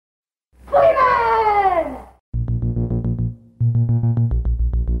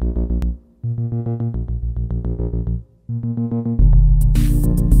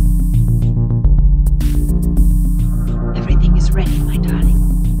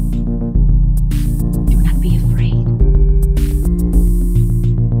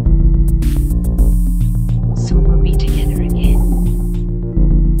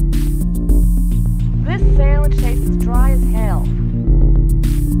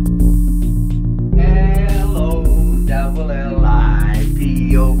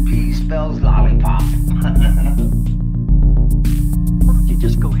spells lollipop. Why don't you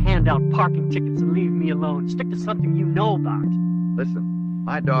just go hand out parking tickets and leave me alone? Stick to something you know about. Listen,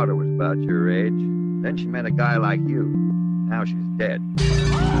 my daughter was about your age. Then she met a guy like you. Now she's dead.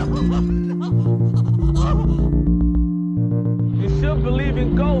 You should believe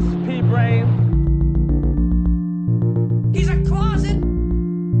in ghosts, P-Brain. He's a closet!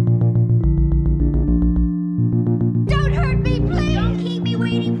 Don't hurt me, please! Don't keep me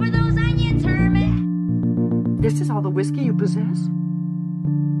waiting for those onions, Herman! This is all the whiskey you possess?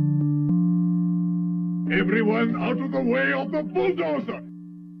 Everyone out of the way of the bulldozer!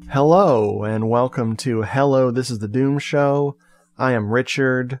 Hello, and welcome to Hello, This is the Doom Show. I am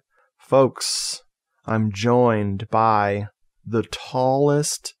Richard. Folks, I'm joined by the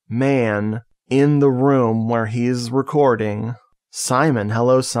tallest man in the room where he's recording, Simon.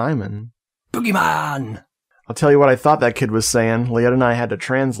 Hello, Simon. Boogeyman! I'll tell you what I thought that kid was saying. Leah and I had to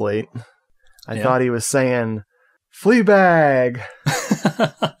translate. I thought he was saying, Fleabag!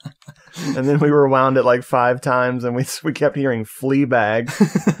 And then we rewound it like 5 times, and we kept hearing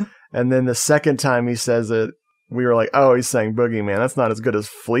Fleabag. And then the second time he says it, we were like, oh, he's saying Boogeyman. That's not as good as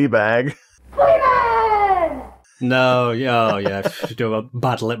Fleabag. Fleabag! No, yeah, do a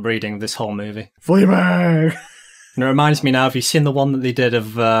bad lip reading this whole movie. Fleabag! And it reminds me now, have you seen the one that they did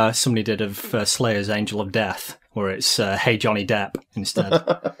of, somebody did of Slayer's Angel of Death, where it's Hey Johnny Depp instead?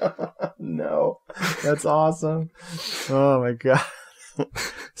 No, that's awesome. Oh my God.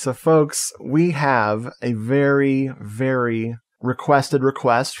 So folks, we have a very, very requested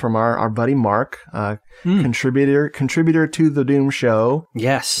request from our buddy Mark, contributor to the Doom Show.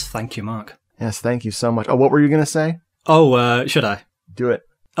 Yes, thank you, Mark. Yes, thank you so much. Oh, what were you going to say? Oh, should I? Do it.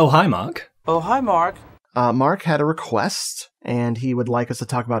 Oh, hi, Mark. Oh, hi, Mark. Mark had a request, and he would like us to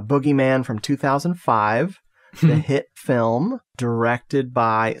talk about Boogeyman from 2005, the hit film directed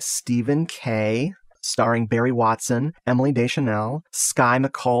by Stephen Kay, starring Barry Watson, Emily Deschanel, Skye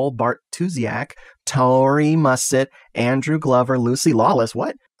McCall, Bart Tuziak, Tori Mussett, Andrew Glover, Lucy Lawless.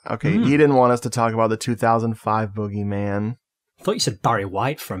 What? Okay, he didn't want us to talk about the 2005 Boogeyman. I thought you said Barry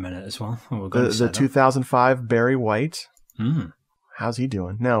White for a minute as well. Oh, The 2005 Barry White. How's he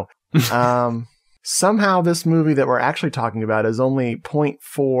doing? No. Somehow this movie that we're actually talking about is only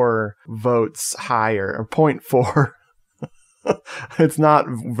 0.4 votes higher, or 0.4. It's not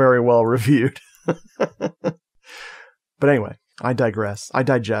very well reviewed. But anyway, I digress. I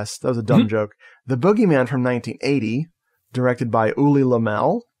digest. That was a dumb joke. The Boogeyman from 1980, directed by Uli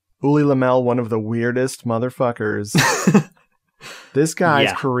Lamel. Uli Lamel, one of the weirdest motherfuckers. This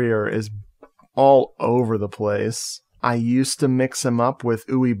guy's career is all over the place. I used to mix him up with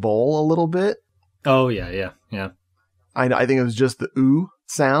Uwe Boll a little bit. Oh, yeah. I think it was just the ooh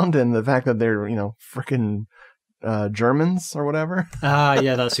sound and the fact that they're, frickin' Germans or whatever.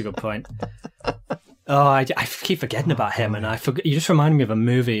 Yeah, that's a good point. Oh, I keep forgetting about him, and you just reminded me of a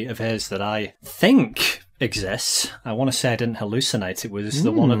movie of his that I think exists. I want to say I didn't hallucinate. It was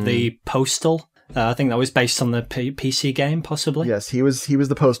the one of the Postal. I think that was based on the PC game, possibly. Yes, he was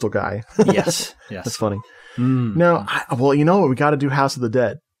the Postal guy. Yes. That's funny. Now, you know what? We got to do House of the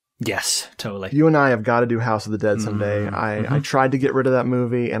Dead. Yes, totally. You and I have got to do House of the Dead someday. I tried to get rid of that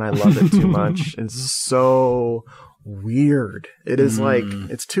movie, and I love it too much. It's so weird. It is like,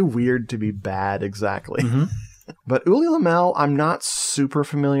 it's too weird to be bad, exactly. But Uli Lamel, I'm not super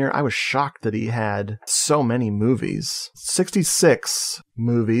familiar. I was shocked that he had so many movies. 66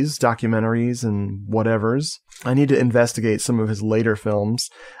 movies, documentaries, and whatevers. I need to investigate some of his later films.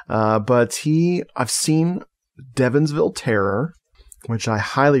 But I've seen Devonsville Terror, which I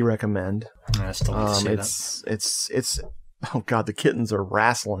highly recommend. I still need to see that. It's oh God, the kittens are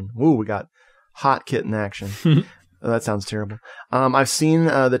wrestling. Ooh, we got hot kitten action. That sounds terrible. I've seen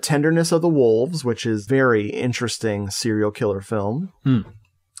The Tenderness of the Wolves, which is very interesting serial killer film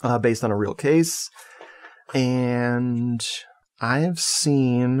based on a real case. And I have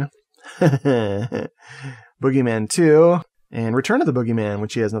seen Boogeyman 2 and Return of the Boogeyman,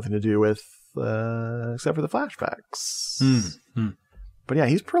 which he has nothing to do with except for the flashbacks. But yeah,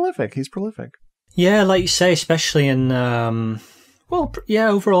 he's prolific. Yeah, like you say, especially in,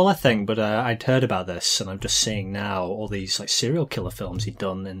 overall I think, but I'd heard about this, and I'm just seeing now all these like serial killer films he'd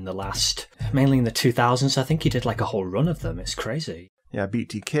done in the last, mainly in the 2000s. I think he did like a whole run of them. It's crazy. Yeah,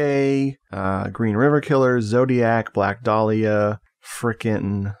 BTK, Green River Killer, Zodiac, Black Dahlia,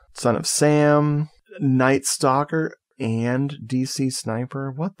 frickin' Son of Sam, Night Stalker, and DC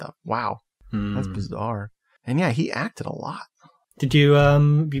Sniper. What the? Wow. That's bizarre. And yeah, he acted a lot. Did you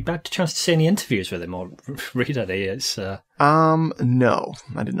had a chance to see any interviews with him or read any? It's no,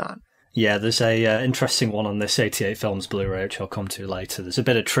 I did not. Yeah, there's a interesting one on this 88 Films Blu-ray, which I'll come to later. There's a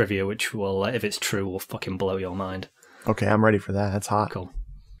bit of trivia which will, if it's true, will fucking blow your mind. Okay, I'm ready for that. That's hot. Cool.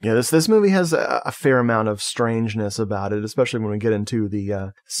 Yeah, this movie has a fair amount of strangeness about it, especially when we get into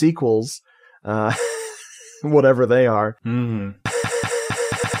the sequels, whatever they are. Mm.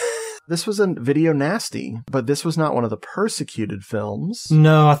 This was a video nasty, but this was not one of the persecuted films.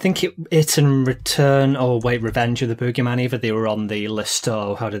 No, I think it and Revenge of the Boogeyman, either they were on the list,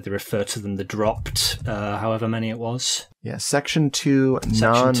 or how did they refer to them? The dropped, however many it was. Yeah, Section 2,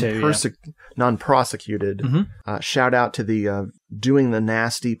 non-prosecuted. Mm-hmm. Shout out to the Doing the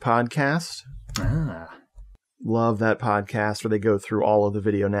Nasty podcast. Ah. Love that podcast where they go through all of the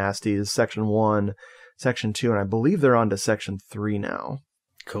video nasties. Section 1, Section 2, and I believe they're on to Section 3 now.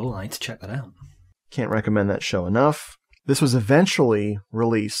 Cool, I need to check that out. Can't recommend that show enough. This was eventually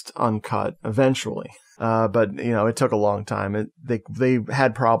released uncut, but it took a long time. They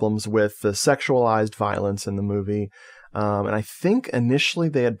had problems with the sexualized violence in the movie, and I think initially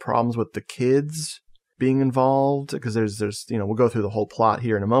they had problems with the kids being involved, because there's we'll go through the whole plot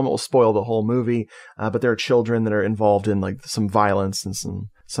here in a moment. We'll spoil the whole movie, but there are children that are involved in like some violence and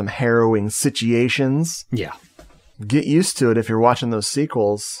some harrowing situations. Yeah. Get used to it if you're watching those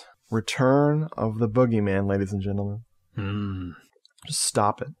sequels. Return of the Boogeyman, ladies and gentlemen. Just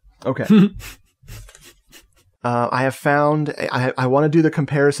stop it. Okay. I have found... I want to do the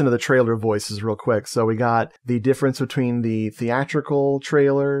comparison of the trailer voices real quick. So we got the difference between the theatrical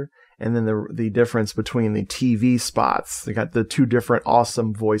trailer and then the difference between the TV spots. They got the two different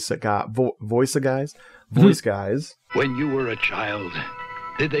awesome voice guys. When you were a child...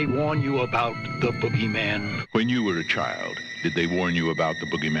 did they warn you about the Boogeyman? When you were a child, did they warn you about the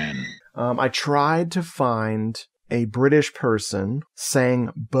Boogeyman? I tried to find a British person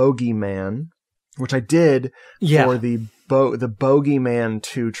saying Boogeyman, which I did for the Boogeyman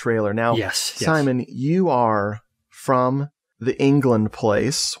 2 trailer. Now, Simon, you are from the England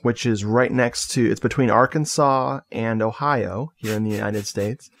place, which is right next to, it's between Arkansas and Ohio here in the United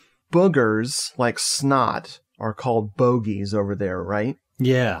States. Boogers, like snot, are called bogies over there, right?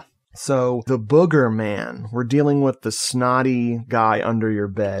 Yeah. So the Booger Man, we're dealing with the snotty guy under your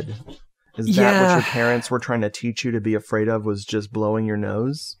bed. Is that what your parents were trying to teach you to be afraid of, was just blowing your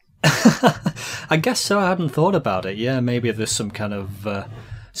nose? I guess so. I hadn't thought about it. Yeah, maybe there's some kind of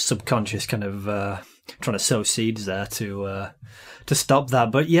subconscious kind of trying to sow seeds there to stop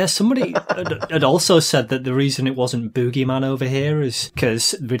that. But yeah, somebody had also said that the reason it wasn't Boogeyman over here is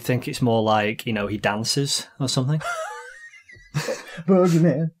because we'd think it's more like, he dances or something.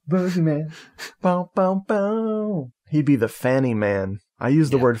 Boogeyman, bow, bow, bow. He'd be the fanny man. I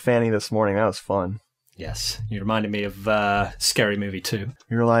used the word fanny this morning. That was fun. Yes, you reminded me of Scary Movie 2.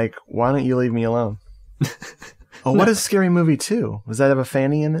 You're like, why don't you leave me alone? What is Scary Movie 2? Does that have a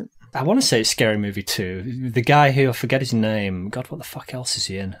fanny in it? I want to say it's Scary Movie 2. The guy who, I forget his name. God, what the fuck else is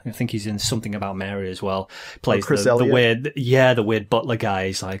he in? I think he's in Something About Mary as well. Plays Chris the Elliott? the weird butler guy.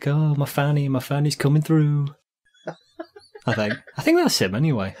 He's like, oh, my fanny's coming through. I think that's him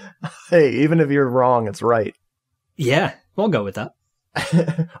anyway. Hey, even if you're wrong, it's right. Yeah, we'll go with that.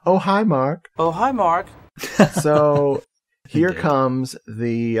 Oh, hi, Mark. Oh, hi, Mark. So here comes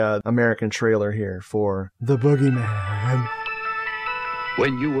the American trailer here for The Boogeyman.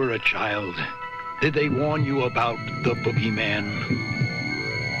 When you were a child, did they warn you about the Boogeyman?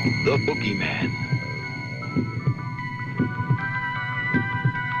 The Boogeyman.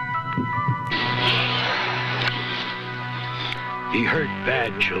 He hurt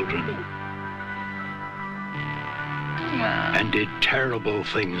bad children and did terrible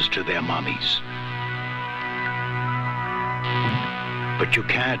things to their mommies. But you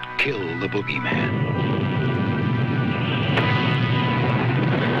can't kill the Boogeyman.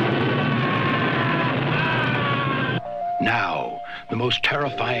 Now, the most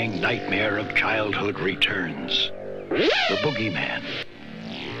terrifying nightmare of childhood returns. The Boogeyman.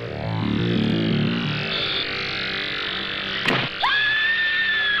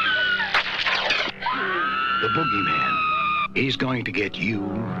 The Boogeyman. He's going to get you.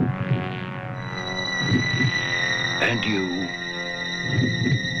 And you.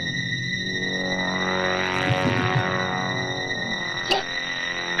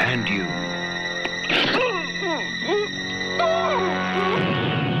 And you.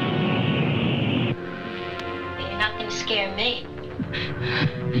 You're not going to scare me.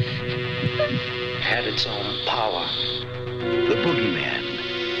 Had its own power. The Boogeyman.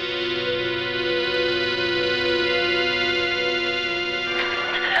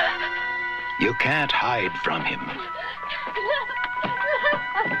 You can't hide from him.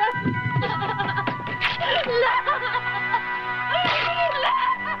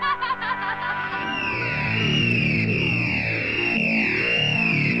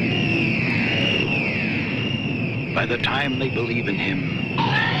 by the time they believe in him,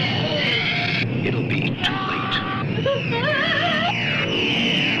 it'll be too late.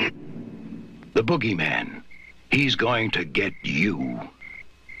 The Boogeyman. He's going to get you.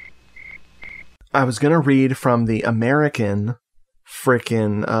 I was going to read from the American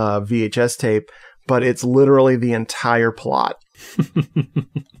frickin' VHS tape, but it's literally the entire plot.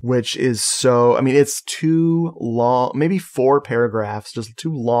 Which is so... I mean, it's too long, maybe 4 paragraphs, just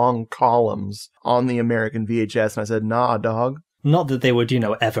 2 long columns on the American VHS, and I said, nah, dog. Not that they would,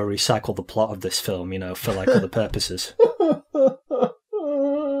 ever recycle the plot of this film, for like other purposes.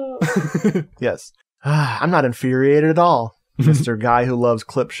 Yes. I'm not infuriated at all, Mr. Guy who loves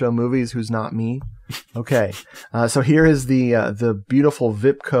clip show movies who's not me. Okay, so here is the beautiful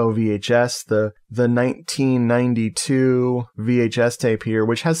Vipco VHS, the 1992 VHS tape here,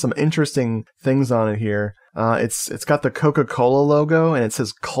 which has some interesting things on it here. It's got the Coca-Cola logo, and it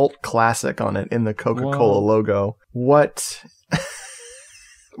says Cult Classic on it in the Coca-Cola logo. What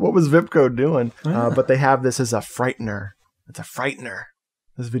was Vipco doing? But they have this as a frightener. It's a frightener.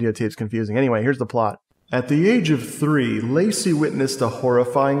 This videotape's confusing. Anyway, here's the plot. At the age of 3, Lacey witnessed a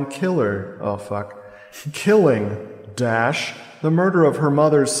horrifying killer. Oh, fuck. Killing, the murder of her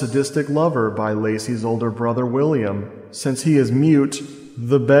mother's sadistic lover by Lacey's older brother William. Since he is mute,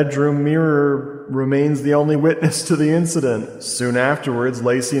 the bedroom mirror remains the only witness to the incident. Soon afterwards,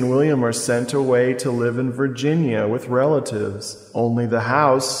 Lacey and William are sent away to live in Virginia with relatives. Only the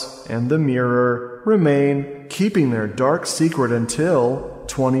house and the mirror remain, keeping their dark secret until,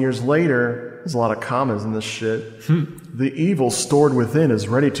 20 years later, there's a lot of commas in this shit, the evil stored within is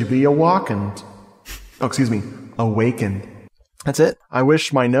ready to be awakened. That's it. I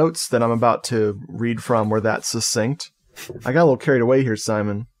wish my notes that I'm about to read from were that succinct. I got a little carried away here,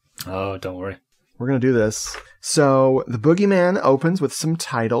 Simon. Oh, don't worry. We're going to do this. So, The Boogeyman opens with some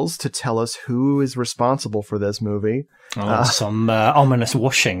titles to tell us who is responsible for this movie. Some ominous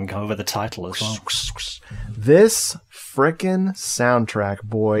whooshing over the title as well. This frickin' soundtrack,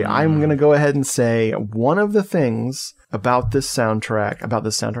 boy. I'm going to go ahead and say one of the things about this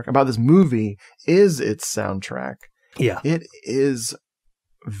movie is its soundtrack. Yeah. It is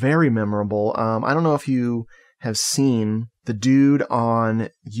very memorable. I don't know if you have seen the dude on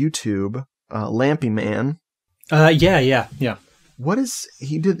YouTube, Lampy Man. Yeah. What is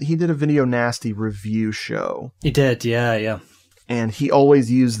he did a Video Nasty review show. He did, yeah. And he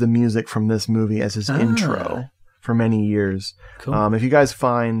always used the music from this movie as his intro for many years. Cool. If you guys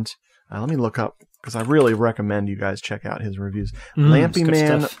find, let me look up, because I really recommend you guys check out his reviews. Lampy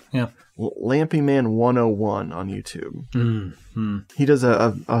Man, Lampy Man 101 on YouTube. He does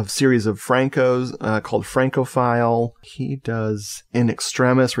a series of Francos called Francophile. He does In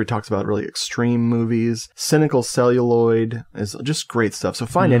Extremis, where he talks about really extreme movies. Cynical Celluloid is just great stuff. So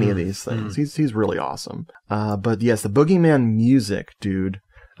find any of these things. He's really awesome. But yes, the Boogeyman music, dude,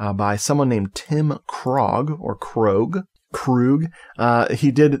 by someone named Tim Krog, or Krog.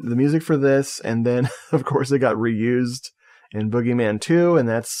 He did the music for this, and then, of course, it got reused in Boogeyman 2, and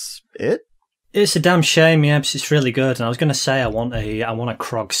that's it. It's a damn shame, yeah, because it's really good. And I was going to say I want a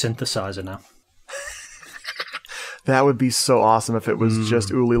Krog synthesizer now. That would be so awesome if it was just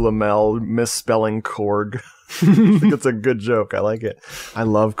Uli Lamel misspelling Korg. I think it's a good joke. I like it. I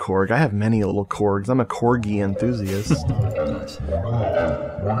love Korg. I have many little Korgs. I'm a Corgi enthusiast.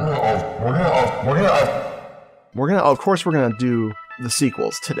 Of course, we're gonna do the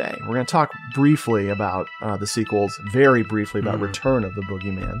sequels today. We're gonna talk briefly about the sequels, very briefly about Return of the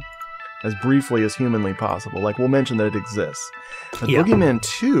Boogeyman, as briefly as humanly possible. Like, we'll mention that it exists. But Boogeyman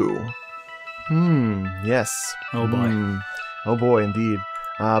 2, yes. Oh boy. Oh boy, indeed.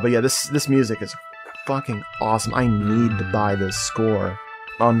 But yeah, this music is fucking awesome. I need to buy this score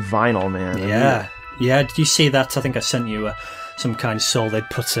on vinyl, man. Yeah. Did you see that? I think I sent you some kind soul. They'd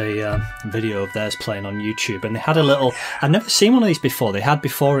put a video of theirs playing on YouTube, and they had a little... I've never seen one of these before. They had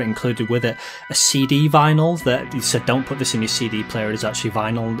before it included with it a CD vinyl that you said, don't put this in your CD player. It is actually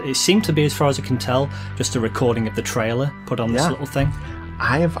vinyl. It seemed to be, as far as I can tell, just a recording of the trailer put on this little thing.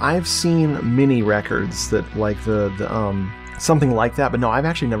 I've seen mini records that like the something like that, but no, I've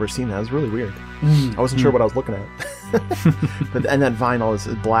actually never seen that. It was really weird. I wasn't sure what I was looking at. And that vinyl is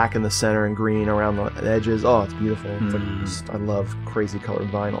black in the center and green around the edges. Oh, it's beautiful. It's like, I love crazy colored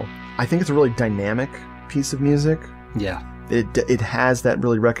vinyl. I think it's a really dynamic piece of music. Yeah. It has that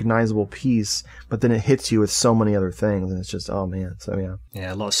really recognizable piece, but then it hits you with so many other things, and it's just, oh man. So yeah.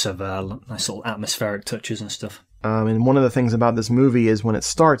 Yeah, lots of nice little atmospheric touches and stuff. And one of the things about this movie is when it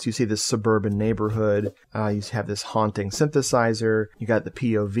starts, you see this suburban neighborhood, you have this haunting synthesizer, you got the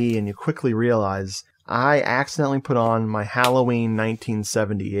POV, and you quickly realize, I accidentally put on my Halloween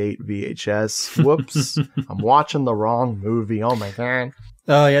 1978 VHS. Whoops. I'm watching the wrong movie. Oh my God.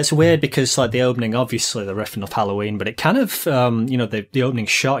 Oh, yeah, it's weird because, like, the opening, obviously, they're riffing off Halloween, but it kind of, the opening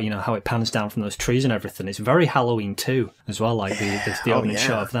shot, how it pans down from those trees and everything, it's very Halloween 2 as well, like the opening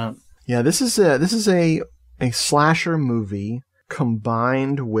shot of that. Yeah, this is a slasher movie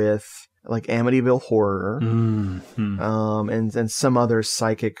combined with, like, Amityville Horror, and some other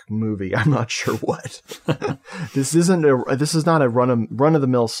psychic movie. I'm not sure what. This is not a run of the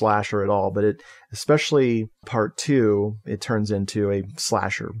mill slasher at all, but especially part 2, it turns into a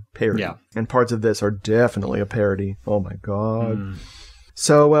slasher parody. Yeah. And parts of this are definitely a parody. Oh my God.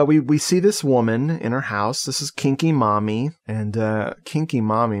 So we see this woman in her house. This is Kinky Mommy, and Kinky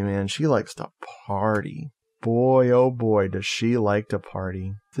Mommy, man, she likes to party. Boy, oh boy, does she like to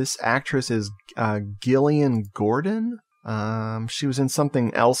party. This actress is Gillian Gordon. She was in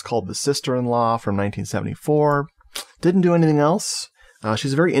something else called The Sister-in-Law from 1974. Didn't do anything else.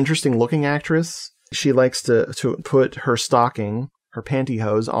 She's a very interesting looking actress. She likes to put her stocking, her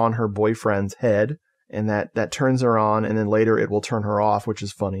pantyhose, on her boyfriend's head, and that turns her on, and then later it will turn her off, which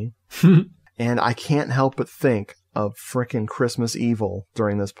is funny. And I can't help but think of frickin' Christmas Evil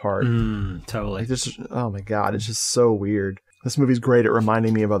during this part. Totally. Oh my God, it's just so weird. This movie's great at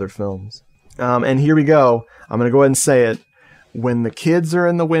reminding me of other films. And here we go. I'm going to go ahead and say it. When the kids are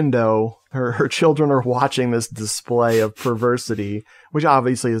in the window, her children are watching this display of perversity, which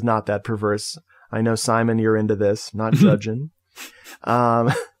obviously is not that perverse. I know, Simon, you're into this. Not judging.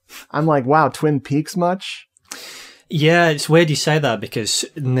 I'm like, wow, Twin Peaks much? Yeah, it's weird you say that because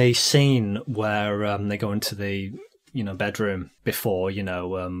in the scene where they go into the bedroom before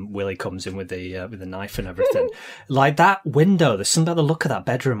Willie comes in with the knife and everything, like that window, there's something about the look of that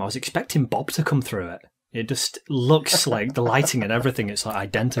bedroom. I was expecting Bob to come through it. It just looks like the lighting and everything. It's like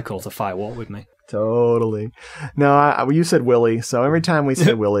identical to Fight Walk With Me. Totally. No, you said Willie, so every time we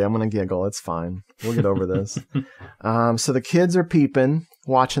say Willie, I'm gonna giggle. It's fine. We'll get over this. So the kids are peeping,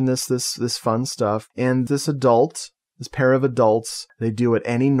 watching this fun stuff, and this pair of adults, they do what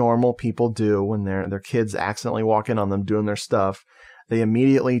any normal people do when their kids accidentally walk in on them doing their stuff. They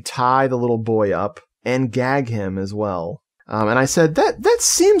immediately tie the little boy up and gag him as well. And I said, that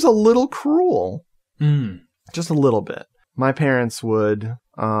seems a little cruel. Just a little bit. My parents would,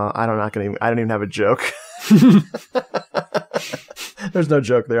 I don't even have a joke. There's no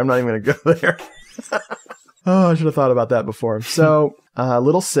joke there. I'm not even going to go there. Oh, I should have thought about that before. So,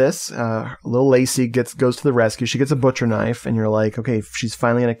 little sis, little Lacey goes to the rescue. She gets a butcher knife, and you're like, okay, she's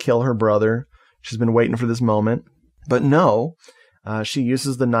finally going to kill her brother. She's been waiting for this moment. But no, she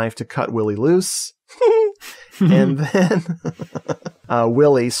uses the knife to cut Willie loose. And then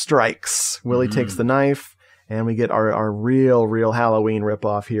Willie strikes. Willie takes the knife, and we get our real Halloween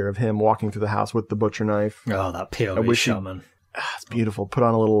ripoff here of him walking through the house with the butcher knife. Oh, that POV shot, man. It's beautiful. Put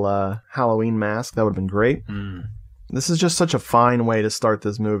on a little Halloween mask. That would have been great. This is just such a fine way to start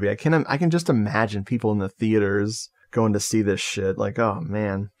this movie. I can just imagine people in the theaters going to see this shit. Like, oh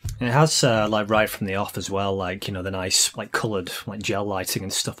man. And it has like right from the off as well, like, the nice like coloured like gel lighting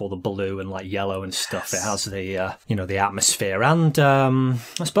and stuff, all the blue and like yellow and stuff. It has the the atmosphere, and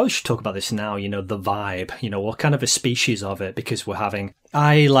I suppose we should talk about this now. The vibe. What kind of a species of it, because we're having.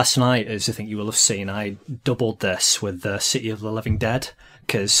 Last night, as I think you will have seen, I doubled this with the City of the Living Dead.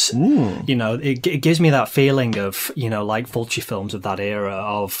 Because, it gives me that feeling of, like Fulci films of that era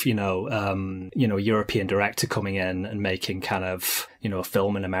of, European director coming in and making kind of, a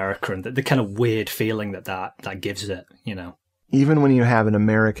film in America, and the kind of weird feeling that gives it, Even when you have an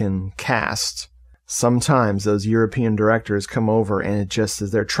American cast, sometimes those European directors come over and it just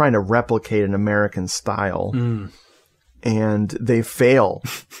is they're trying to replicate an American style. And they fail.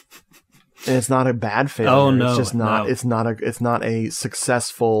 And it's not a bad failure. Oh no, it's just not. No. It's not a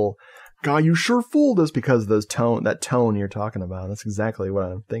successful. God, you sure fooled us because of that tone you're talking about. That's exactly what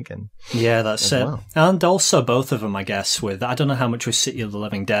I'm thinking. Yeah, that's it. Well. And also both of them, I guess, I don't know how much was City of the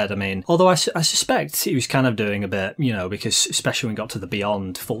Living Dead. I mean, although I suspect he was kind of doing a bit, because especially when we got to the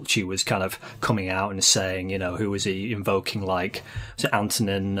Beyond, Fulci was kind of coming out and saying, who was he invoking, like, was it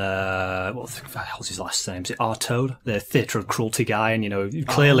Antonin, what the hell's his last name? Is it Artaud, the Theatre of Cruelty guy? And,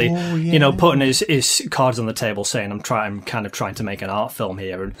 clearly, putting his cards on the table saying, I'm kind of trying to make an art film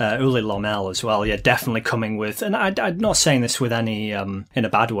here. And Uli Lommel as well, definitely coming with, and I'm not saying this with any in a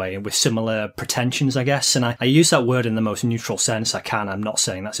bad way, with similar pretensions, I guess, and I use that word in the most neutral sense I can. I'm not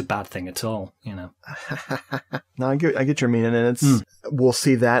saying that's a bad thing at all, No, I get your meaning, and it's we'll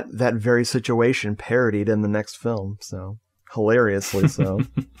see that very situation parodied in the next film, so hilariously so.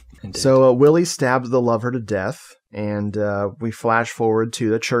 So Willie stabs the lover to death, and we flash forward to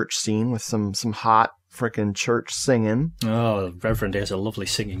the church scene with some hot frickin' church singing. Oh, the Reverend has a lovely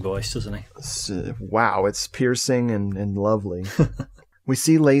singing voice, doesn't he? Wow, it's piercing and lovely. We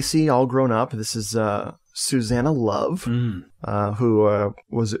see Lacey all grown up. This is Susanna Love, who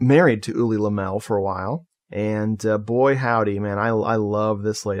was married to Uli Lamel for a while. And boy, howdy, man, I love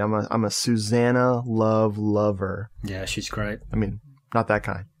this lady. I'm a Susanna Love lover. Yeah, she's great. I mean, not that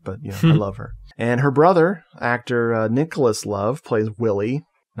kind, but I love her. And her brother, actor Nicholas Love, plays Willie.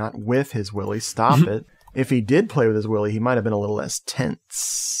 Not with his Willie. Stop it. If he did play with his Willie, he might have been a little less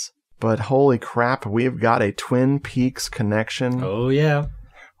tense. But holy crap, we've got a Twin Peaks connection. Oh, yeah.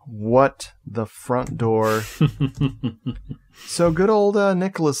 What the front door. So good old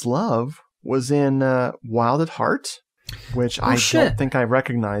Nicholas Love was in Wild at Heart, which I don't think I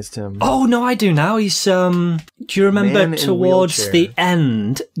recognized him. Oh, no, I do now. He's, do you remember towards the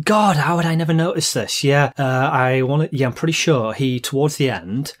end? God, how would I never notice this? Yeah, I'm pretty sure towards the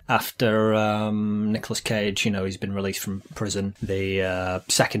end, after Nicolas Cage, he's been released from prison the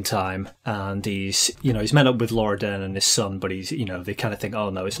second time, and he's met up with Laura Dern and his son, but he's, they kind of think, oh,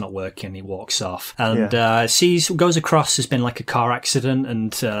 no, it's not working, he walks off. And goes across, there's been like a car accident,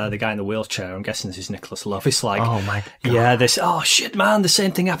 and the guy in the wheelchair, I'm guessing this is Nicholas Love, it's like, oh my God. Yeah, oh shit, man, the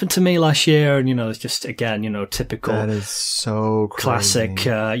same thing happened to me last year. And, it's just, again, typical. That is so crazy.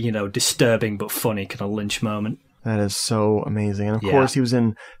 Classic, disturbing but funny kind of Lynch moment. That is so amazing. And of course, he was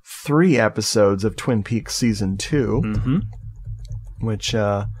in 3 episodes of Twin Peaks Season 2, which,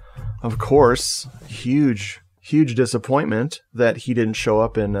 of course, huge disappointment that he didn't show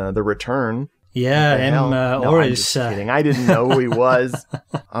up in The Return. Yeah, I'm just kidding. I didn't know who he was.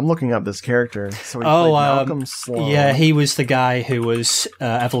 I'm looking up this character. So he played Malcolm Sloan. Yeah, he was the guy who was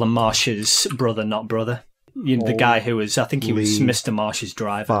Evelyn Marsh's brother, not brother. The guy who was, I think he was Mr. Marsh's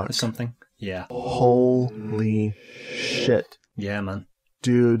driver or something. Yeah. Holy shit. Yeah, man.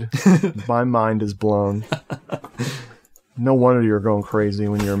 Dude, my mind is blown. No wonder you're going crazy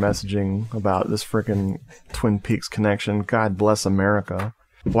when you're messaging about this freaking Twin Peaks connection. God bless America.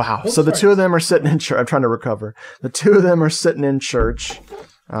 Wow. So the two of them are sitting in church. I'm trying to recover. The two of them are sitting in church,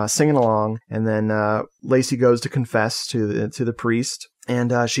 singing along. And then Lacey goes to confess to the priest.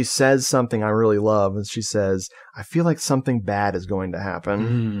 And she says something I really love. And she says, I feel like something bad is going to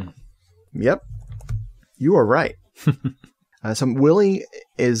happen. Yep. You are right. So Willie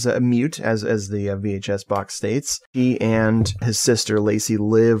is mute, as the VHS box states. He and his sister, Lacey,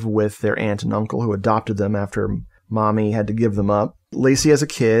 live with their aunt and uncle who adopted them after Mommy had to give them up. Lacey has a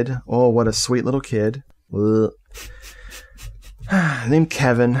kid. Oh, what a sweet little kid. Named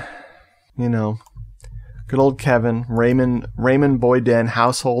Kevin. Good old Kevin. Raymond Boyden,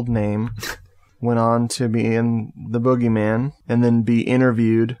 household name. Went on to be in The Boogeyman and then be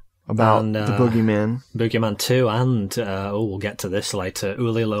interviewed about The Boogeyman. Boogeyman 2 and, we'll get to this later,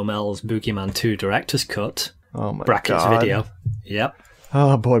 Uli Lomel's Boogeyman 2 director's cut. Oh my Brackett's God. video. Yep.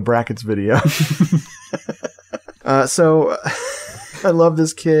 Oh boy, Brackett's video. So I love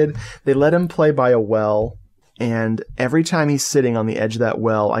this kid. They let him play by a well, and every time he's sitting on the edge of that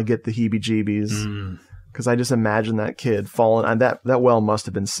well, I get the heebie-jeebies. Because I just imagine that kid falling. That well must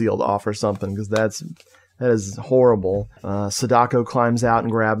have been sealed off or something, because that is horrible. Sadako climbs out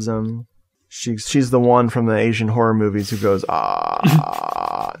and grabs him. She's the one from the Asian horror movies who goes,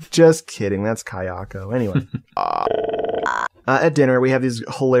 ah. Just kidding. That's Kayako. Anyway. At dinner, we have these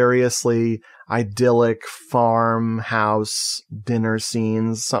hilariously idyllic farmhouse dinner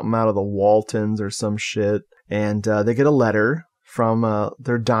scenes, something out of the Waltons or some shit. And they get a letter from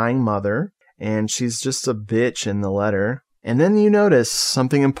their dying mother, and she's just a bitch in the letter. And then you notice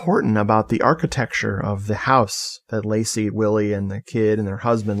something important about the architecture of the house that Lacey, Willie, and the kid and their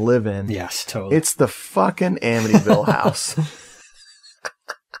husband live in. Yes, totally. It's the fucking Amityville house.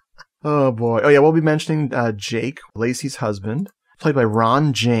 Oh, boy. Oh, yeah, we'll be mentioning Jake, Lacey's husband, played by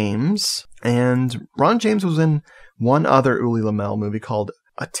Ron James. And Ron James was in one other Uli Lamel movie called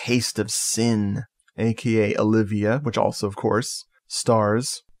A Taste of Sin, a.k.a. Olivia, which also, of course,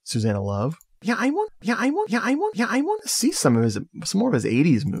 stars Susanna Love. I want to see some more of his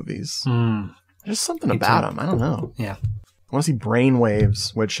 80s movies. There's something about him. I don't know. Yeah. I want to see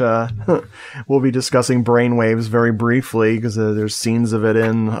Brainwaves, which we'll be discussing Brainwaves very briefly because there's scenes of it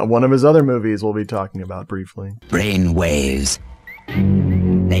in one of his other movies we'll be talking about briefly. Brainwaves.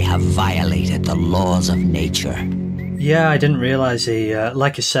 They have violated the laws of nature. Yeah, I didn't realise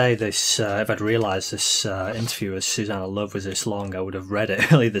like I say, this. If I'd realised this interview with Susanna Love was this long, I would have read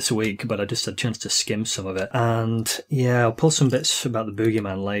it early this week, but I just had a chance to skim some of it. And yeah, I'll pull some bits about the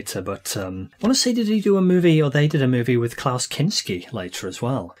Boogeyman later, but I want to say, did he do a movie, or they did a movie with Klaus Kinski later as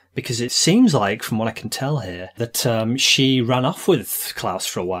well? Because it seems like, from what I can tell here, that she ran off with Klaus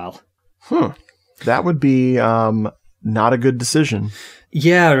for a while. That would be not a good decision.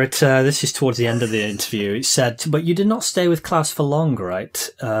 Yeah, this is towards the end of the interview. It said, but you did not stay with Klaus for long, right?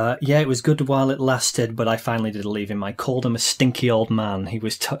 Yeah, it was good while it lasted, but I finally did leave him. I called him a stinky old man. He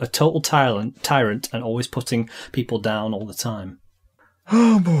was a total tyrant and always putting people down all the time.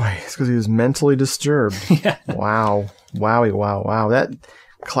 Oh, boy. It's because he was mentally disturbed. Yeah. Wow. Wowie, wow, wow. That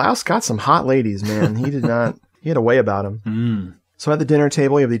Klaus got some hot ladies, man. He had a way about him. Mm. So at the dinner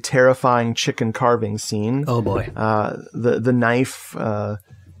table, you have the terrifying chicken carving scene. Oh, boy. The knife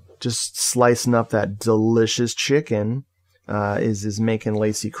just slicing up that delicious chicken is making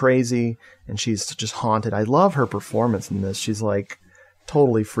Lacey crazy, and she's just haunted. I love her performance in this. She's like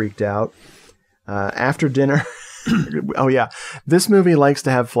totally freaked out. After dinner, oh yeah, this movie likes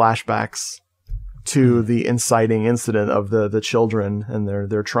to have flashbacks to the inciting incident of the children and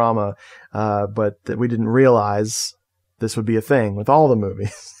their trauma, but that we didn't realize this would be a thing with all the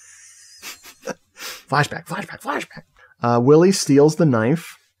movies. Flashback. Willie steals the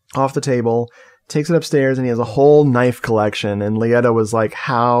knife off the table, takes it upstairs, and he has a whole knife collection. And Lietta was like,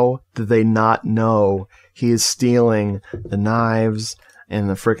 how did they not know he is stealing the knives and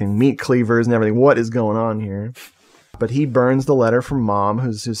the freaking meat cleavers and everything? What is going on here? But he burns the letter from Mom,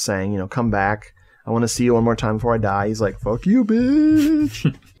 who's saying, come back. I want to see you one more time before I die. He's like, fuck you, bitch.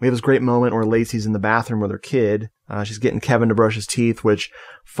 We have this great moment where Lacey's in the bathroom with her kid. She's getting Kevin to brush his teeth, which,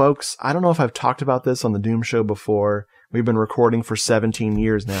 folks, I don't know if I've talked about this on the Doom Show before. We've been recording for 17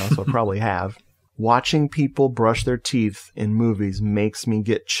 years now, so I probably have. Watching people brush their teeth in movies makes me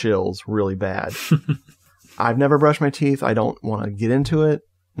get chills really bad. I've never brushed my teeth. I don't want to get into it.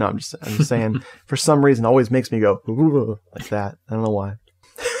 No, I'm just saying, for some reason, it always makes me go, like that. I don't know why.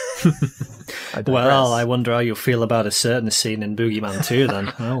 Well, I wonder how you'll feel about a certain scene in Boogeyman 2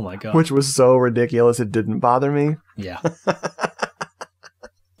 then. Oh my god. Which was so ridiculous it didn't bother me. Yeah.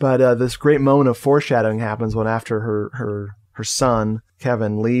 But this great moment of foreshadowing happens when after her son,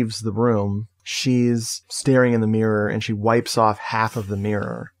 Kevin, leaves the room, she's staring in the mirror and she wipes off half of the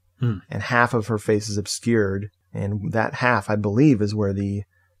mirror. And half of her face is obscured. And that half, I believe, is where the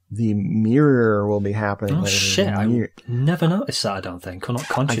mirror will be happening. Oh, shit. I never noticed that, I don't think. Or not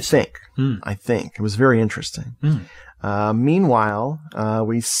consciously. I think. It was very interesting. Meanwhile,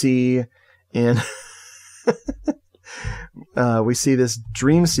 we see we see this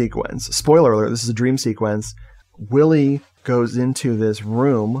dream sequence. Spoiler alert, this is a dream sequence. Willie goes into this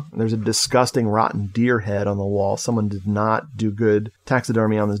room. There's a disgusting rotten deer head on the wall. Someone did not do good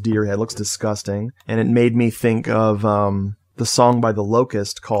taxidermy on this deer head. It looks disgusting. And it made me think of the song by The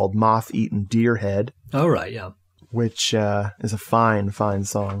Locust called Moth-Eaten Deer Head. Oh, right, yeah. Which is a fine, fine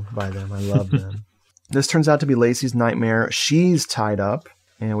song by them. I love them. This turns out to be Lacey's nightmare. She's tied up,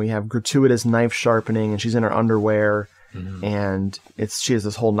 and we have gratuitous knife sharpening, and she's in her underwear, and she has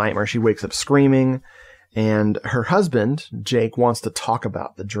this whole nightmare. She wakes up screaming, and her husband, Jake, wants to talk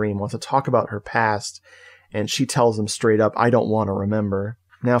about the dream, wants to talk about her past, and she tells him straight up, I don't want to remember.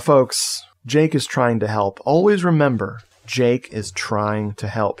 Now, folks, Jake is trying to help. Always remember, Jake is trying to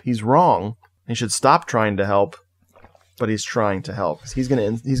help. He's wrong. He should stop trying to help, but he's trying to help. He's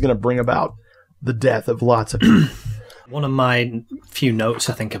gonna bring about the death of lots of people. One of my few notes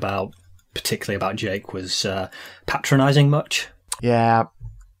I think particularly about Jake, was patronizing much. Yeah,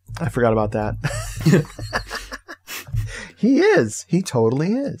 I forgot about that. He is. He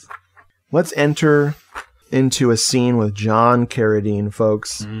totally is. Let's enter into a scene with John Carradine,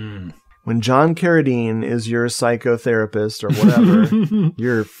 folks. When John Carradine is your psychotherapist or whatever,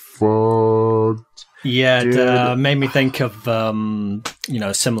 you're fucked. Yeah, it made me think of,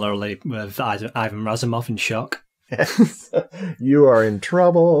 similarly with Ivan Razumov in Shock. Yes. You are in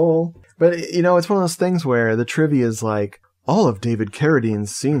trouble. But, it's one of those things where the trivia is like, all of David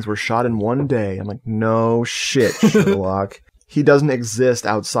Carradine's scenes were shot in one day. I'm like, no shit, Sherlock. He doesn't exist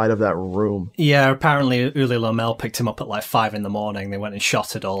outside of that room. Yeah, apparently Uli Lomel picked him up at like 5 a.m. They went and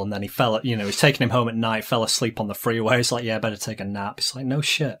shot it all, and then he he was taking him home at night, fell asleep on the freeway. He's like, yeah, I better take a nap. It's like, no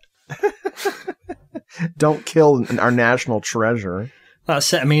shit. Don't kill our national treasure.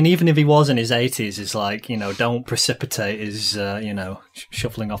 That's it. I mean, even if he was in his 80s, it's like, don't precipitate his,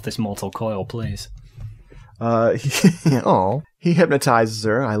 shuffling off this mortal coil, please. He hypnotizes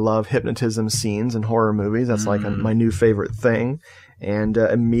her. I love hypnotism scenes in horror movies. That's like my new favorite thing. And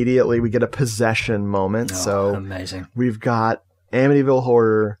immediately we get a possession moment. So amazing. We've got Amityville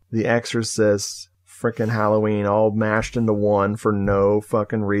Horror, The Exorcist, frickin' Halloween, all mashed into one for no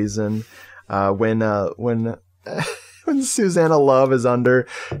fucking reason. When Susanna Love is under,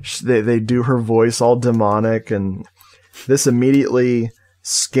 they do her voice all demonic, and this immediately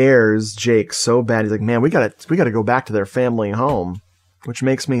scares Jake so bad. He's like, man, we gotta go back to their family home. which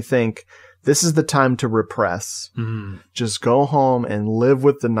makes me think this is the time to repress. Just go home and live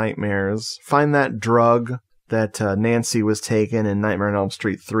with the nightmares. Find that drug that Nancy was taking in Nightmare on Elm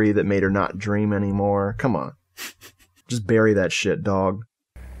Street 3 that made her not dream anymore. Come on. Just bury that shit, dog.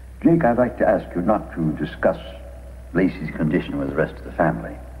 Jake, I'd like to ask you not to discuss Lacey's condition with the rest of the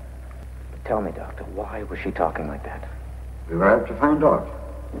family. Tell me, Doctor, why was she talking like that? We will have to find out.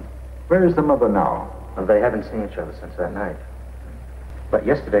 Where is the mother now? Well, they haven't seen each other since that night. But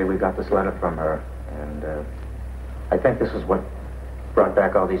yesterday we got this letter from her, and I think this is what brought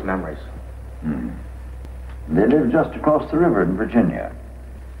back all these memories. They live just across the river in Virginia.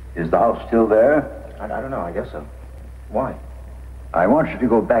 Is the house still there? I don't know, I guess so. Why? I want you to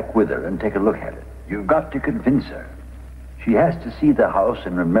go back with her and take a look at it. You've got to convince her. She has to see the house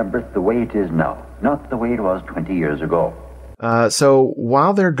and remember it the way it is now, not the way it was 20 years ago. So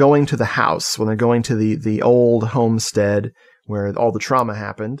while they're going to the house, when they're going to the old homestead where all the trauma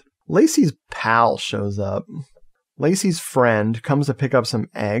happened, Lacey's pal shows up. Lacey's friend comes to pick up some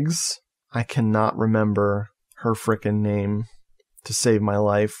eggs. I cannot remember her frickin' name to save my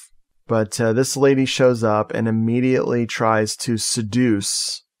life. But this lady shows up and immediately tries to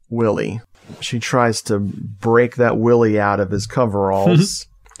seduce Willie. She tries to break that Willie out of his coveralls.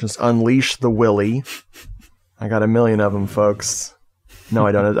 Just unleash the Willie. I got a million of them, folks. No,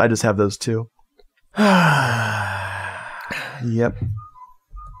 I don't. I just have those two. Yep.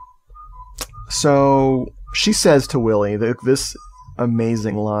 So she says to Willie this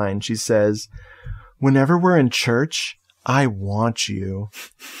amazing line. She says, "Whenever we're in church, I want you."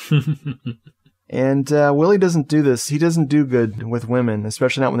 And Willie doesn't do this. He doesn't do good with women,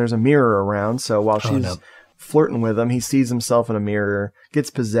 especially not when there's a mirror around. So while she's flirting with him, he sees himself in a mirror, gets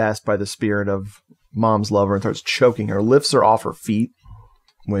possessed by the spirit of mom's lover and starts choking her, lifts her off her feet,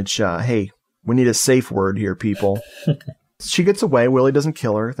 which, hey, we need a safe word here, people. She gets away. Willie doesn't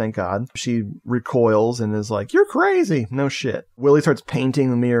kill her, thank God. She recoils and is like, "You're crazy." No shit. Willie starts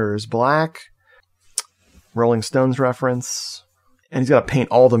painting the mirrors black. Rolling Stones reference. And he's got to paint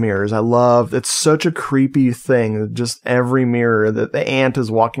all the mirrors. I love, it's such a creepy thing. Just every mirror that the aunt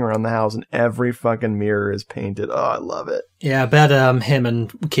is walking around the house and every fucking mirror is painted. Oh, I love it. Yeah, I bet him and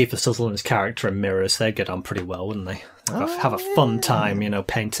Kiefer Sutherland's character in mirrors, they'd get on pretty well, wouldn't they? Have a fun time,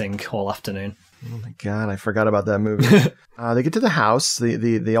 painting all afternoon. Oh my God, I forgot about that movie. They get to the house,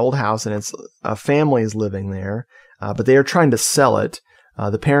 the old house, and it's a family is living there, but they are trying to sell it.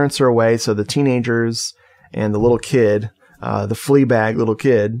 The parents are away, so the teenagers and the little kid, the Fleabag little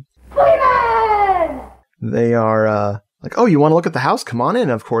kid, Fleabag! They are like, "Oh, you want to look at the house? Come on in."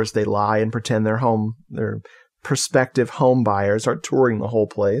 Of course, they lie and pretend they're prospective home buyers, start touring the whole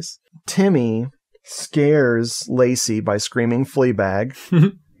place. Timmy scares Lacey by screaming "Fleabag"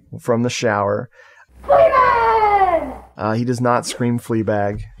 from the shower. Fleabag! He does not scream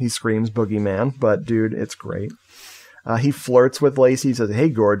 "Fleabag." He screams "Boogeyman," but dude, it's great. He flirts with Lacey. He says, "Hey,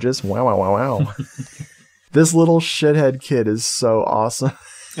 gorgeous." Wow, wow, wow, wow. This little shithead kid is so awesome.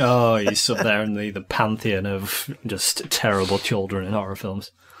 Oh, he's up there in the pantheon of just terrible children in horror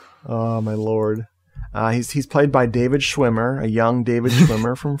films. Oh, my lord. He's played by David Schwimmer, a young David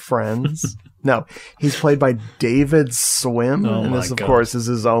Schwimmer from Friends. No, he's played by David Swim, and this, of course, is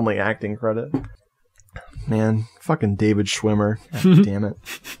his only acting credit. Man, fucking David Schwimmer. God damn it.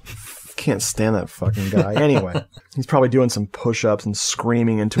 Can't stand that fucking guy. Anyway, he's probably doing some push-ups and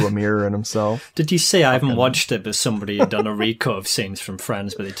screaming into a mirror at himself. Did you see, I haven't watched it, but somebody had done a recut of scenes from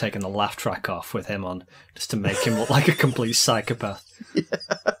Friends, but they'd taken the laugh track off with him on, just to make him look like a complete psychopath. Yeah,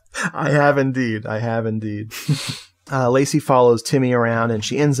 I have indeed. Lacey follows Timmy around, and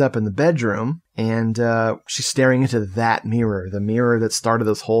she ends up in the bedroom, and she's staring into that mirror, the mirror that started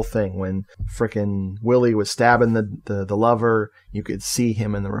this whole thing. When frickin' Willie was stabbing the lover, you could see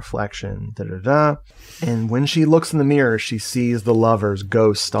him in the reflection. And when she looks in the mirror, she sees the lover's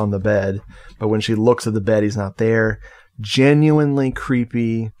ghost on the bed, but when she looks at the bed, he's not there. Genuinely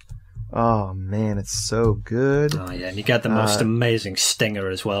creepy. Oh, man, it's so good. Oh, yeah, and you get the most amazing stinger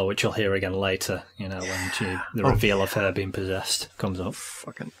as well, which you'll hear again later, when the reveal of her being possessed comes up.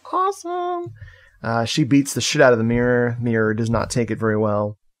 Fucking awesome. She beats the shit out of the mirror. Mirror does not take it very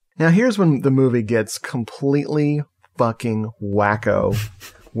well. Now, here's when the movie gets completely fucking wacko,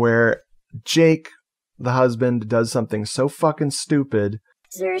 where Jake, the husband, does something so fucking stupid.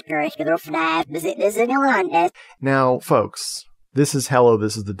 Now, folks... This is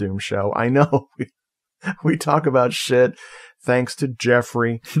the Doom Show. I know we talk about shit thanks to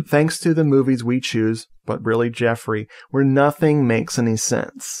Jeffrey, thanks to the movies we choose, but really Jeffrey, where nothing makes any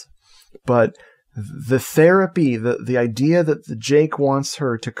sense. But the therapy, the idea that Jake wants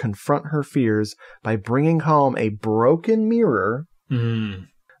her to confront her fears by bringing home a broken mirror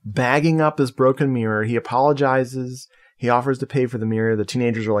bagging up this broken mirror. He apologizes. He offers to pay for the mirror. The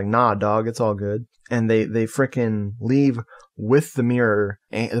teenagers are like, nah, dog, it's all good. And they frickin' leave with the mirror,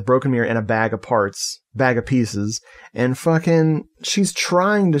 the broken mirror, and a bag of pieces. And fucking, she's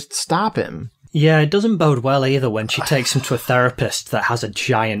trying to stop him. Yeah, it doesn't bode well either when she takes him to a therapist that has a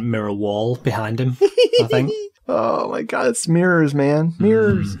giant mirror wall behind him, I think. Oh my god, it's mirrors, man.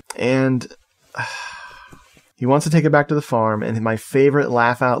 Mirrors. And he wants to take it back to the farm. And my favorite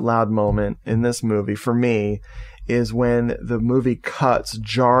laugh out loud moment in this movie, for me, is when the movie cuts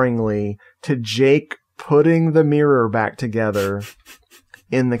jarringly to Jake putting the mirror back together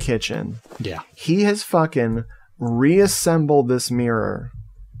in the kitchen. Yeah. He has fucking reassembled this mirror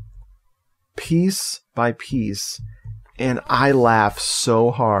piece by piece, and I laugh so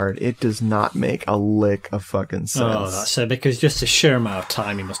hard. It does not make a lick of fucking sense. Oh, that's it, because just the sheer amount of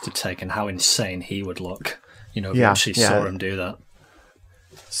time he must have taken, how insane he would look, when she saw him do that.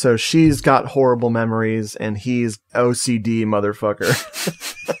 So she's got horrible memories, and he's OCD motherfucker.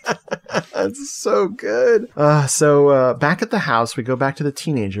 It's so good. So back at the house, we go back to the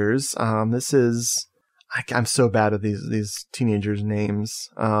teenagers. This is... I'm so bad at these teenagers' names.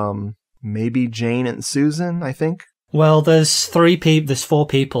 Maybe Jane and Susan, I think. Well, there's 4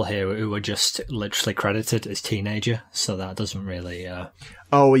 people here who are just literally credited as teenager, so that doesn't really...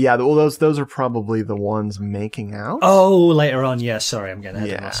 Oh, yeah, well, those are probably the ones making out. Oh, later on, yeah, sorry, I'm getting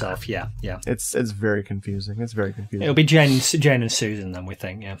ahead of myself, yeah. It's very confusing, It'll be Jane and Susan then, we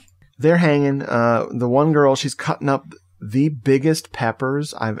think, yeah. They're hanging, the one girl, she's cutting up the biggest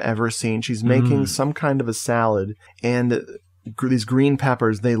peppers I've ever seen. She's making some kind of a salad, and... these green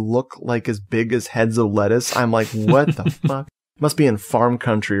peppers, they look like as big as heads of lettuce. I'm like, what the fuck? Must be in farm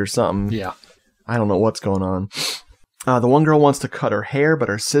country or something. Yeah. I don't know what's going on. The one girl wants to cut her hair, but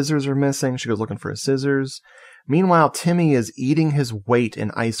her scissors are missing. She goes looking for his scissors. Meanwhile, Timmy is eating his weight in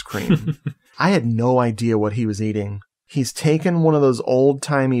ice cream. I had no idea what he was eating. He's taken one of those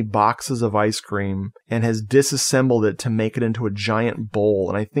old-timey boxes of ice cream and has disassembled it to make it into a giant bowl,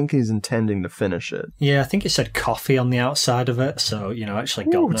 and I think he's intending to finish it. Yeah, I think it said coffee on the outside of it, so, actually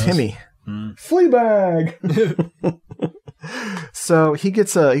God knows. Timmy. Fleabag! So he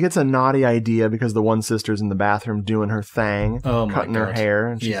gets a naughty idea because the one sister's in the bathroom doing her thing, cutting her hair,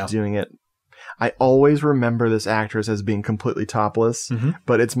 and she's doing it. I always remember this actress as being completely topless,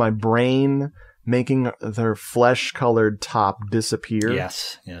 but it's my brain... making their flesh-colored top disappear.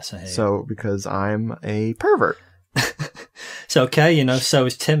 Yes, I hear you. So, because I'm a pervert. It's okay, so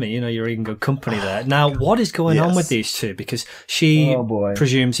is Timmy, you're in good company there. Now, what is going on with these two? Because she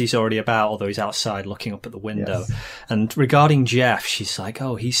presumes he's already about, although he's outside looking up at the window. Yes. And regarding Jeff, she's like,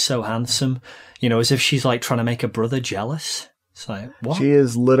 oh, he's so handsome. As if she's like trying to make her brother jealous. It's like, what? She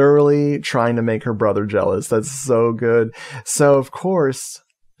is literally trying to make her brother jealous. That's so good. So, of course...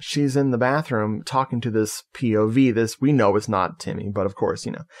 she's in the bathroom talking to this POV. We know it's not Timmy, but of course,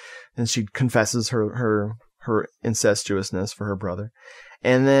 and she confesses her incestuousness for her brother.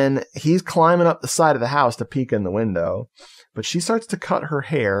 And then he's climbing up the side of the house to peek in the window, but she starts to cut her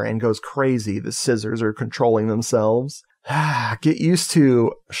hair and goes crazy. The scissors are controlling themselves. Get used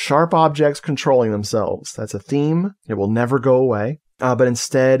to sharp objects controlling themselves. That's a theme. It will never go away. But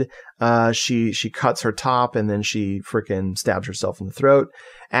instead, she cuts her top and then she frickin' stabs herself in the throat.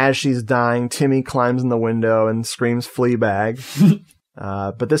 As she's dying, Timmy climbs in the window and screams Fleabag.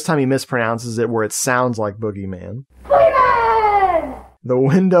 But this time he mispronounces it where it sounds like Boogeyman. Boogeyman! The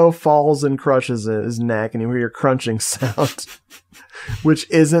window falls and crushes his neck and you hear your crunching sound, which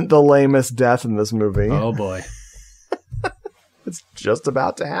isn't the lamest death in this movie. Oh boy. It's just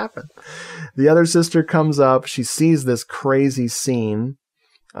about to happen. The other sister comes up. She sees this crazy scene.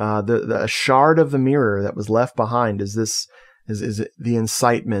 The shard of the mirror that was left behind is the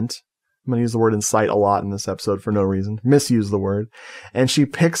incitement. I'm going to use the word incite a lot in this episode for no reason. Misuse the word. And she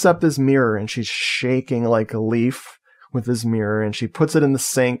picks up this mirror and she's shaking like a leaf with this mirror and she puts it in the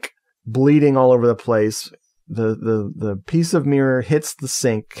sink, bleeding all over the place. The piece of mirror hits the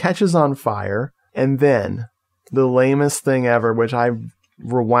sink, catches on fire, and then... the lamest thing ever, which I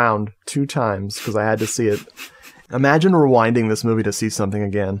rewound 2 times because I had to see it. Imagine rewinding this movie to see something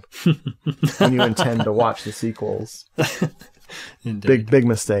again when you intend to watch the sequels. Big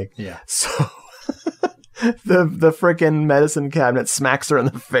mistake. Yeah. So the frickin' medicine cabinet smacks her in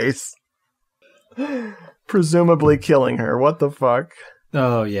the face, presumably killing her. What the fuck?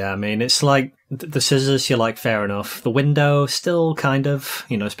 Oh, yeah, I mean, it's like the scissors, you're like, fair enough. The window, still kind of,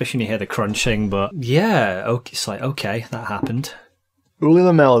 especially when you hear the crunching, but yeah, okay, it's like, okay, that happened. Uli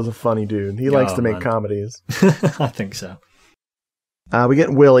Lamel is a funny dude. He likes to make comedies. I think so. We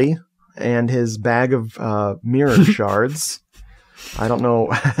get Willie and his bag of mirror shards. I don't know.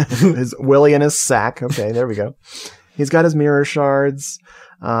 His Willie in his sack. Okay, there we go. He's got his mirror shards.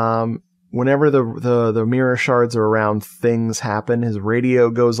 Whenever the mirror shards are around, things happen. His radio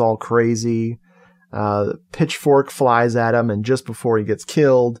goes all crazy. Pitchfork flies at him, and just before he gets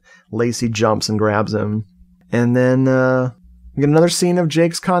killed, Lacey jumps and grabs him. And then we get another scene of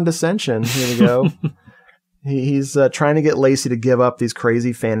Jake's condescension. Here we go. He's trying to get Lacey to give up these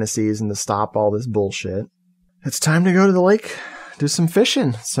crazy fantasies and to stop all this bullshit. It's time to go to the lake, do some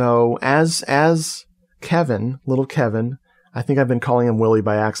fishing. So as Kevin, little Kevin, I think I've been calling him Willie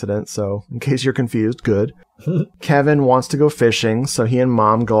by accident, so in case you're confused, good. Kevin wants to go fishing, so he and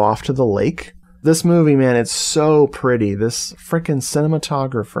Mom go off to the lake. This movie, man, it's so pretty. This frickin'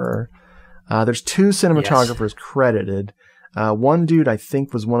 cinematographer. There's 2 cinematographers credited. One dude, I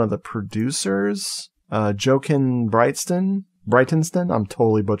think, was one of the producers. Jochen Breitenston? I'm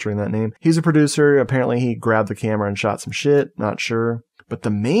totally butchering that name. He's a producer. Apparently, he grabbed the camera and shot some shit. Not sure. But the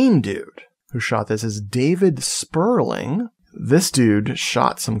main dude who shot this is David Sperling. This dude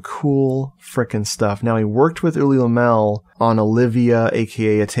shot some cool frickin' stuff. Now, he worked with Uli Lamel on Olivia,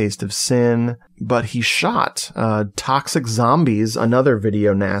 aka A Taste of Sin, but he shot Toxic Zombies, another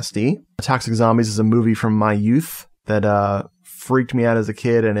video nasty. Toxic Zombies is a movie from my youth that freaked me out as a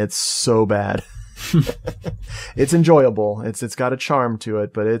kid, and it's so bad. It's enjoyable. It's got a charm to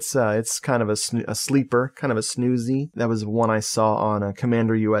it, but it's kind of a sleeper, kind of a snoozy. That was one I saw on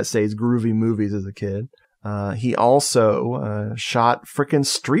Commander USA's Groovy Movies as a kid. He also shot frickin'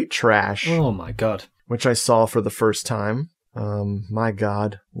 Street Trash. Oh my god. Which I saw for the first time. My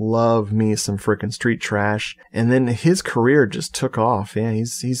god, love me some frickin' Street Trash. And then his career just took off. Yeah,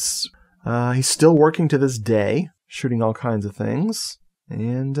 he's still working to this day, shooting all kinds of things.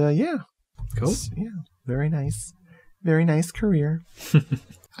 And yeah. Cool. Yeah, very nice. Very nice career.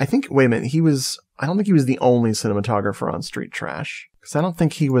 I think, wait a minute, I don't think he was the only cinematographer on Street Trash. Because I don't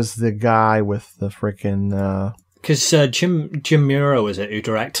think he was the guy with the frickin'... Because Jim Muro was it who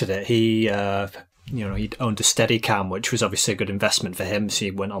directed it. He, he owned a Steadicam, which was obviously a good investment for him. So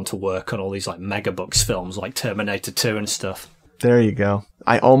he went on to work on all these like Megabucks films like Terminator 2 and stuff. There you go.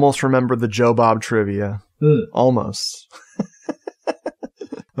 I almost remembered the Joe Bob trivia. Almost.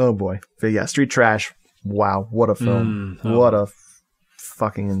 Oh boy. But yeah, Street Trash. Wow, what a film. What a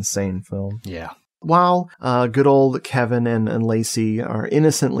fucking insane film. Yeah. While good old Kevin and Lacey are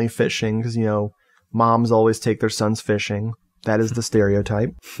innocently fishing, because, moms always take their sons fishing. That is the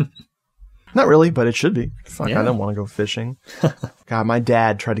stereotype. Not really, but it should be. Fuck, yeah. I don't want to go fishing. God, my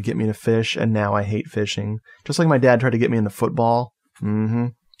dad tried to get me to fish, and now I hate fishing. Just like my dad tried to get me into football.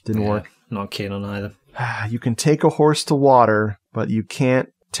 Didn't work. Not keen on either. You can take a horse to water, but you can't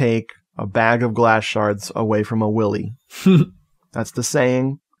take a bag of glass shards away from a willy. That's the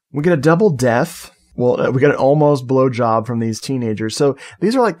saying. We get a double death. Well, we get an almost blowjob from these teenagers. So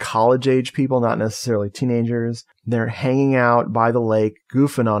these are like college-age people, not necessarily teenagers. They're hanging out by the lake,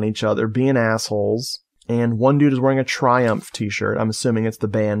 goofing on each other, being assholes. And one dude is wearing a Triumph t-shirt. I'm assuming it's the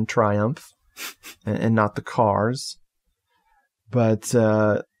band Triumph and not the Cars. But,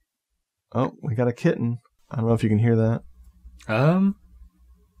 oh, we got a kitten. I don't know if you can hear that.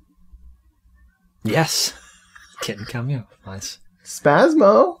 Yes. Kitten cameo. Nice.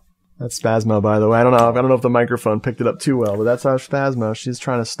 Spasmo. That's Spasmo, by the way. I don't know if the microphone picked it up too well, but that's our Spasmo. She's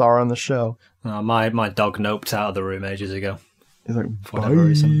trying to star on the show. My dog noped out of the room ages ago. He's like, for whatever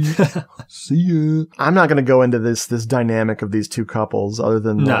reason. See ya. I'm not going to go into this dynamic of these two couples, other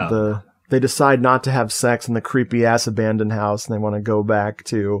than they decide not to have sex in the creepy ass abandoned house, and they want to go back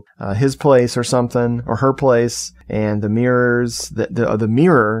to his place or something, or her place. And the mirrors, the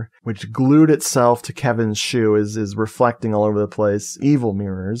mirror, which glued itself to Kevin's shoe, is reflecting all over the place. Evil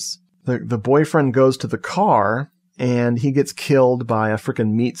mirrors. The boyfriend goes to the car, and he gets killed by a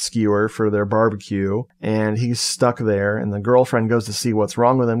freaking meat skewer for their barbecue, and he's stuck there, and the girlfriend goes to see what's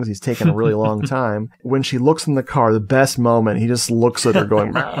wrong with him because he's taking a really long time. When she looks in the car, the best moment, he just looks at her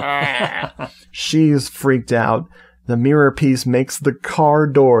going, she's freaked out. The mirror piece makes the car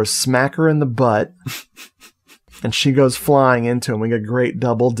door smack her in the butt, and she goes flying into him. We get a great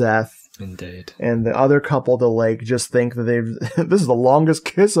double death. Indeed. And the other couple at the lake just think that this is the longest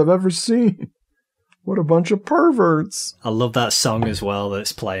kiss I've ever seen. What a bunch of perverts. I love that song as well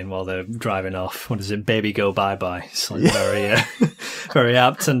that's playing while they're driving off. What is it? Baby Go Bye Bye. It's like very, very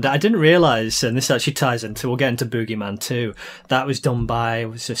apt. And I didn't realise, and this actually ties into, we'll get into Boogeyman 2, that was done by,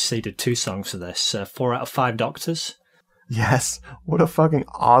 they did 2 songs for this, 4 out of 5 Doctors. Yes. What a fucking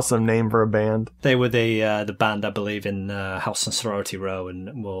awesome name for a band. They were the band, I believe, in House on Sorority Row,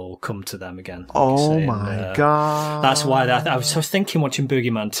 and we'll come to them again. Like Oh say, my God. That's why I was thinking watching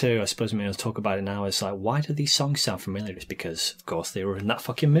Boogeyman 2, I suppose maybe I'll talk about it now. It's like, why do these songs sound familiar? It's because, of course, they were in that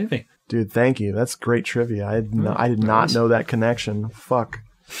fucking movie. Dude, thank you. That's great trivia. I did not know that connection. Fuck.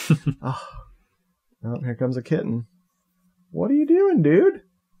 Oh, here comes a kitten. What are you doing, dude?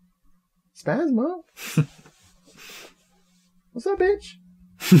 Spasmo? What's up, bitch?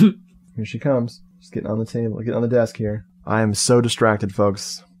 Here she comes. Just getting on the table, getting on the desk here. I am so distracted,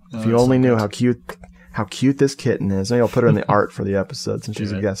 folks. If you only knew how cute this kitten is. Maybe I'll put her in the art for the episode since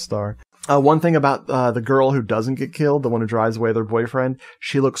she's a guest star. One thing about the girl who doesn't get killed, the one who drives away their boyfriend,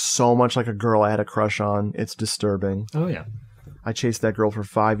 she looks so much like a girl I had a crush on. It's disturbing. Oh, yeah. I chased that girl for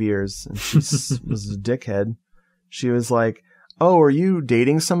 5 years, and she was a dickhead. She was like, oh, are you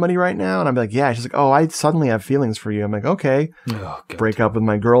dating somebody right now? And I'm like, yeah. She's like, oh, I suddenly have feelings for you. I'm like, okay. Oh, God. Break up with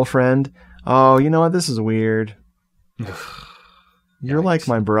my girlfriend. Oh, you know what? This is weird. You're like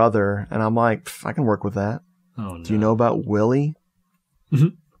my brother. And I'm like, I can work with that. Oh, no. Do you know about Willie?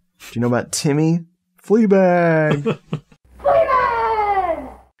 Do you know about Timmy? Fleabag!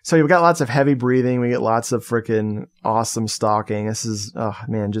 Fleabag! So we've got lots of heavy breathing. We get lots of freaking awesome stalking. This is, oh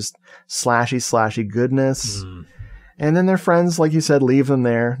man, just slashy goodness. And then their friends, like you said, leave them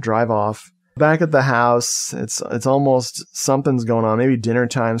there, drive off. Back at the house, it's almost something's going on. Maybe dinner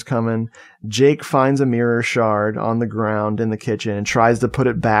time's coming. Jake finds a mirror shard on the ground in the kitchen and tries to put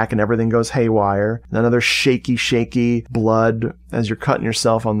it back, and everything goes haywire. Another shaky blood as you're cutting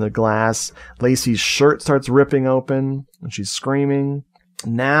yourself on the glass. Lacey's shirt starts ripping open, and she's screaming.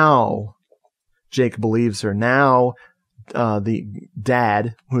 Now, Jake believes her. Now, the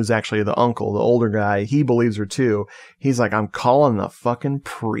dad, who's actually the uncle, the older guy, he believes her too. He's like, I'm calling the fucking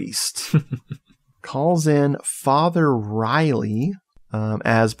priest. Calls in Father Riley,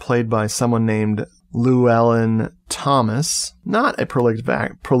 as played by someone named Llewellyn Thomas. Not a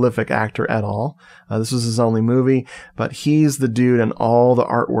prolific actor at all. This was his only movie, but he's the dude in all the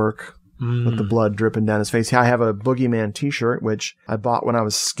artwork with the blood dripping down his face. I have a Boogeyman t-shirt, which I bought when I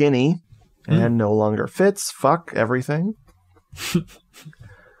was skinny and no longer fits. Fuck everything.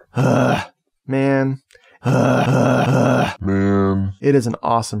 Man. It is an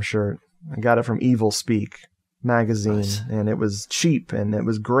awesome shirt. I got it from Evil Speak magazine, and it was cheap, and it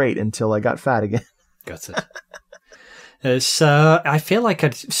was great until I got fat again. Got it. It's, I feel like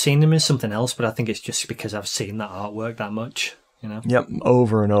I'd seen him in something else, but I think it's just because I've seen that artwork that much, you know? Yep,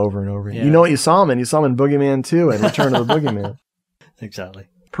 over and over and over. Yeah. You know what you saw him in? You saw him in Boogeyman 2 and Return of the Boogeyman. Exactly.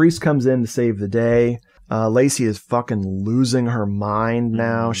 Priest comes in to save the day. Lacey is fucking losing her mind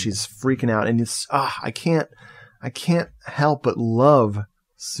now. She's freaking out, and it's I can't help but love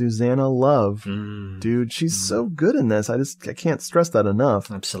Susanna Love. Dude, she's so good in this. I can't stress that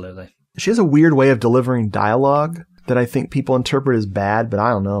enough. Absolutely. She has a weird way of delivering dialogue that I think people interpret as bad, but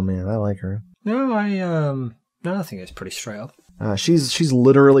I don't know, man. I like her. No, I think it's pretty straight up. She's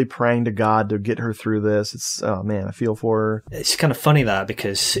literally praying to God to get her through this. It's, oh man, I feel for her. It's kind of funny that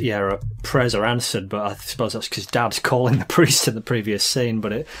because, yeah, her prayers are answered, but I suppose that's because Dad's calling the priest in the previous scene,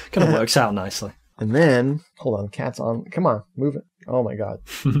 but it kind of works out nicely. And then, hold on, cat's on. Come on, move it. Oh my God.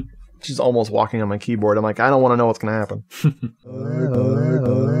 She's almost walking on my keyboard. I'm like, I don't want to know what's going to happen.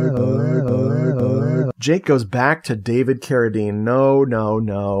 Jake goes back to David Carradine.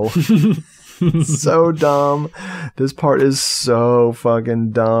 No. So dumb. This part is so fucking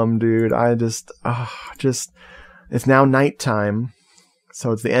dumb, dude. It's now nighttime.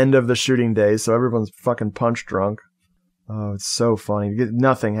 So it's the end of the shooting day. So everyone's fucking punch drunk. Oh, it's so funny.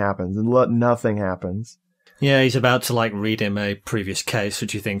 Nothing happens. Nothing happens. Yeah, he's about to read him a previous case,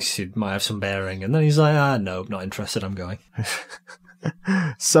 which he thinks it might have some bearing. And then he's like, no, not interested. I'm going.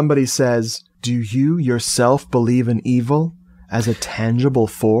 Somebody says, do you yourself believe in evil as a tangible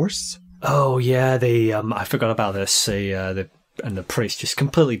force? Oh, yeah, I forgot about this. And the priest just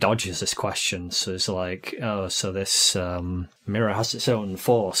completely dodges this question. So it's like, oh, so this mirror has its own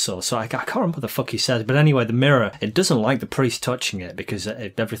force. So I can't remember what the fuck he says. But anyway, the mirror, it doesn't like the priest touching it because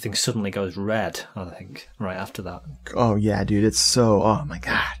everything suddenly goes red, I think, right after that. Oh, yeah, dude. It's so, oh, my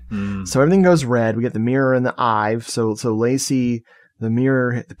God. So everything goes red. We get the mirror in the eye. So Lacey, the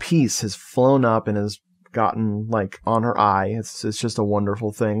mirror, the piece has flown up and has gotten on her eye. It's just a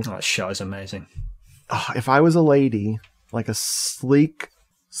wonderful thing. Oh, that shot is amazing. Oh, if I was a lady, like a sleek,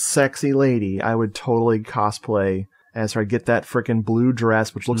 sexy lady, I would totally cosplay as her. I'd get that frickin' blue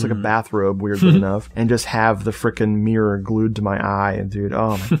dress, which looks like a bathrobe, weirdly enough, and just have the frickin' mirror glued to my eye. And dude,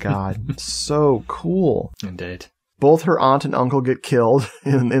 oh my God, so cool. Indeed. Both her aunt and uncle get killed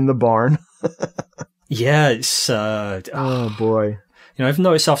in the barn. Yeah, it's oh boy. You know, even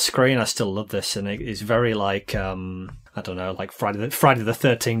though it's off screen, I still love this, and it's very like I don't know, like Friday the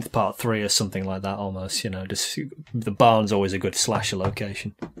 13th Part 3 or something like that almost. You know, just the barn's always a good slasher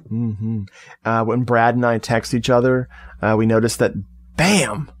location. Mm-hmm. When Brad and I text each other, we noticed that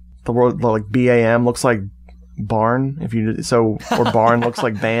BAM, the word like BAM looks like barn. Or barn looks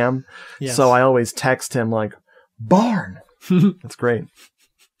like BAM. Yes. So I always text him like barn. That's great.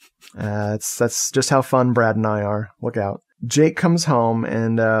 That's just how fun Brad and I are. Look out. Jake comes home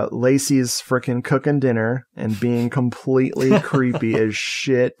and Lacey's freaking cooking dinner and being completely creepy as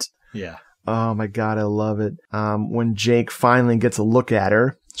shit. Yeah. Oh my God, I love it. When Jake finally gets a look at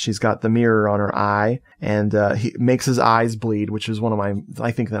her, she's got the mirror on her eye, and he makes his eyes bleed, which is one of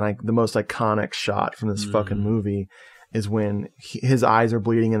the most iconic shot from this fucking movie is when his eyes are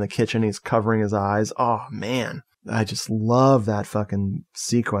bleeding in the kitchen. He's covering his eyes. Oh man. I just love that fucking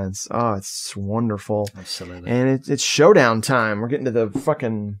sequence. Oh, it's wonderful. Absolutely. And it's showdown time. We're getting to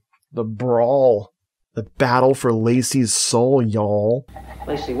the brawl, the battle for Lacey's soul, y'all.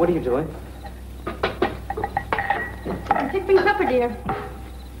 Lacey, what are you doing? Fixing supper, dear.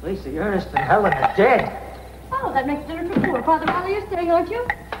 Lacey, Ernest and Helen are dead. Oh, that makes dinner for four. Father Riley, you're staying, aren't you?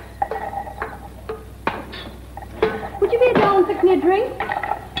 Would you be a doll and fix me a drink?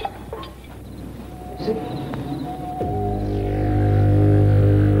 Lacey?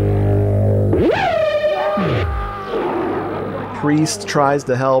 Priest tries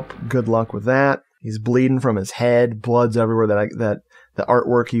to help. Good luck with that. He's bleeding from his head. Blood's everywhere. That the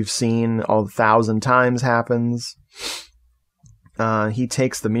artwork you've seen 1,000 times happens. He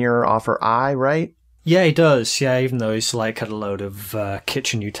takes the mirror off her eye, right? Yeah, he does. Yeah, even though he's like had a load of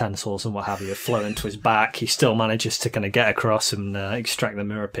kitchen utensils and what have you flown to his back, he still manages to kind of get across and extract the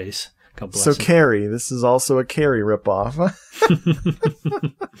mirror piece. God bless him. Carrie, this is also a Carrie ripoff.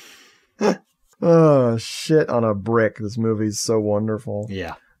 Oh, shit on a brick. This movie's so wonderful.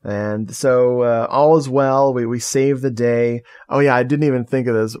 Yeah. And so all is well. We save the day. Oh, yeah, I didn't even think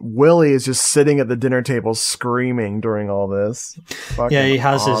of this. Willie is just sitting at the dinner table screaming during all this. Fucking yeah, he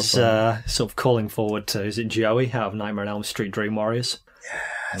has awesome. his sort of calling forward to, is it Joey out of Nightmare on Elm Street Dream Warriors?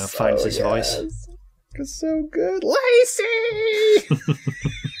 Yes, and finds his voice. It's so good. Lacey!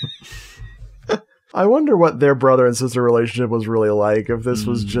 I wonder what their brother and sister relationship was really like, if this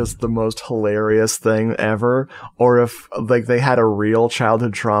was just the most hilarious thing ever, or if like they had a real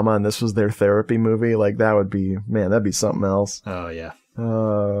childhood trauma and this was their therapy movie. Like that'd be something else. Oh yeah.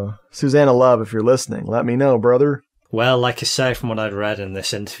 Susanna Love, if you're listening, let me know, brother. Well, like I say, from what I'd read in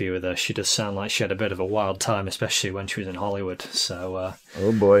this interview with her, she does sound like she had a bit of a wild time, especially when she was in Hollywood. So,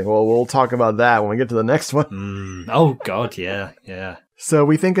 oh boy. Well, we'll talk about that when we get to the next one. Oh God, yeah. So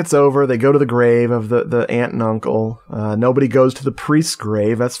we think it's over. They go to the grave of the aunt and uncle. Nobody goes to the priest's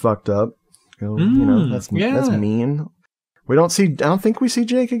grave. That's fucked up. That's mean. I don't think we see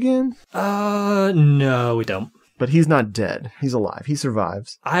Jake again. No, we don't. But he's not dead. He's alive. He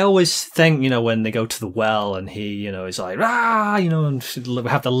survives. I always think, when they go to the well and he, is like, and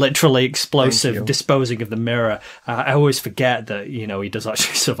have the literally explosive disposing of the mirror. I always forget that, he does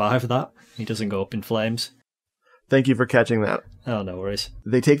actually survive that. He doesn't go up in flames. Thank you for catching that. Oh, no worries.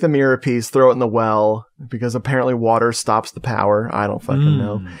 They take the mirror piece, throw it in the well, because apparently water stops the power. I don't fucking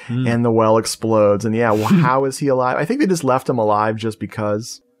know. And the well explodes. And how is he alive? I think they just left him alive just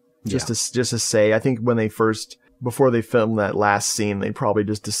because. Just to say. I think before they filmed that last scene, they probably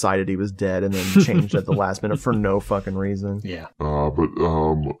just decided he was dead and then changed at the last minute for no fucking reason. Yeah.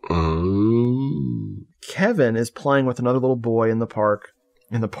 Kevin is playing with another little boy in the park.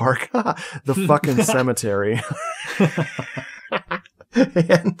 The fucking cemetery.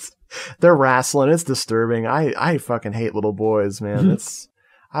 And they're wrestling. It's disturbing. I fucking hate little boys, man.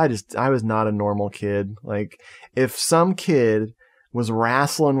 I was not a normal kid. Like, if some kid was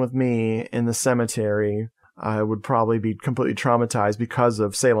wrestling with me in the cemetery, I would probably be completely traumatized because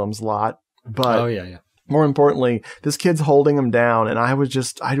of Salem's Lot. But more importantly, this kid's holding him down, and I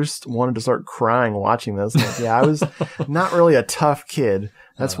just wanted to start crying watching this. Like, I was not really a tough kid.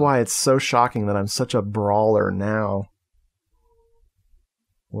 That's why it's so shocking that I'm such a brawler now.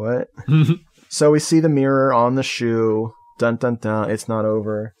 What? So we see the mirror on the shoe. Dun dun dun. It's not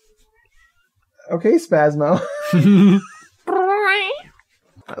over. Okay, Spasmo.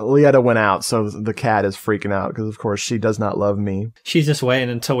 Leetta went out, so the cat is freaking out because, of course, she does not love me. She's just waiting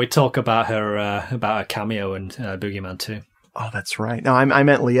until we talk about her cameo in Boogeyman 2. Oh, that's right. No, I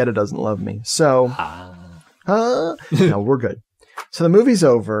meant Leetta doesn't love me. So, no, we're good. So the movie's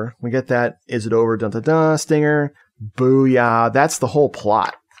over. We get that "Is it over?" Dun dun dun stinger. Booyah! That's the whole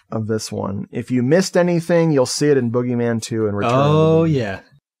plot of this one. If you missed anything, you'll see it in Boogeyman 2 and Return. Oh yeah.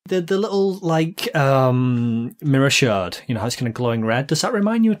 The little, like, mirror shard, you know, how it's kind of glowing red. Does that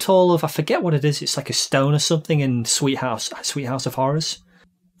remind you at all of, I forget what it is, it's like a stone or something in Sweet House of Horrors?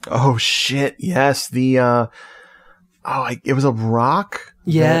 Oh, shit, yes. It was a rock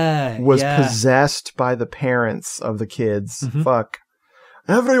that was possessed by the parents of the kids. Mm-hmm. Fuck.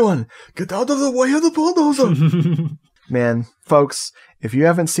 Everyone, get out of the way of the bulldozer! Man, folks, if you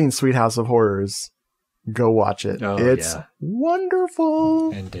haven't seen Sweet House of Horrors, go watch it. Oh, it's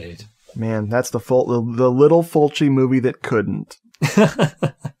wonderful. Indeed. Man, that's the little Fulci movie that couldn't.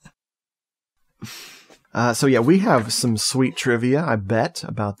 So yeah, we have some sweet trivia, I bet,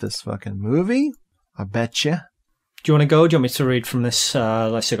 about this fucking movie. I bet you. Do you want to go? Do you want me to read from this?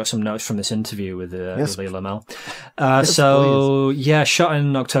 Let's see, I got some notes from this interview with Lee Lamel. Yes, so, please. Yeah, shot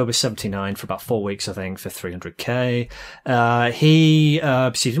in October 79 for about 4 weeks, I think, for $300K. He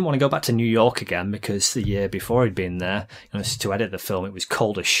didn't want to go back to New York again because the year before he'd been there, to edit the film, it was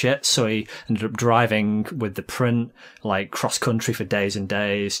cold as shit. So he ended up driving with the print, like, cross-country for days and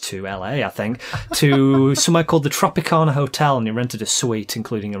days to LA, I think, to somewhere called the Tropicana Hotel, and he rented a suite,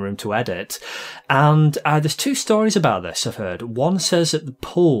 including a room to edit. And there's two stories about this I've heard. One says at the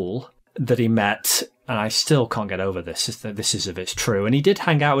pool that he met, and I still can't get over this, is that this is if it's true, and he did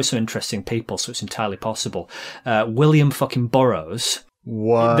hang out with some interesting people, so it's entirely possible. William fucking Burroughs.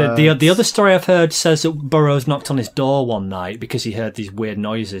 What? The other story I've heard says that Burroughs knocked on his door one night because he heard these weird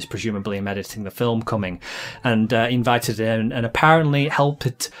noises, presumably him editing the film coming, and invited him, and apparently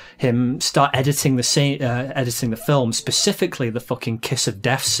helped him start editing the scene, editing the film, specifically the fucking kiss of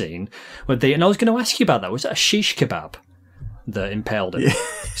death scene. And I was going to ask you about that. Was that a shish kebab that impaled him?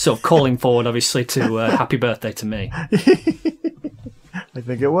 Sort of calling forward, obviously, to happy birthday to me. I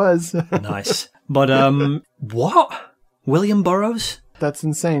think it was. Nice. But, what? William Burroughs? That's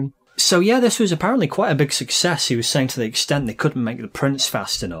insane. So yeah, this was apparently quite a big success. He was saying to the extent they couldn't make the prints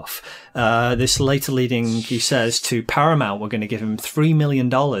fast enough. This later leading, he says, to Paramount, we're going to give him $3 million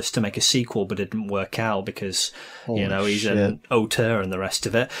to make a sequel, but it didn't work out because, he's an auteur and the rest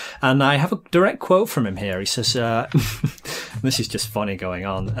of it. And I have a direct quote from him here. He says, this is just funny going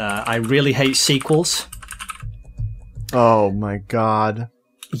on. I really hate sequels. Oh my God.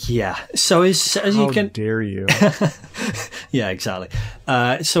 Yeah. So How dare you? Yeah, exactly.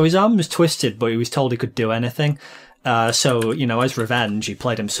 So his arm was twisted, but he was told he could do anything. So, as revenge, he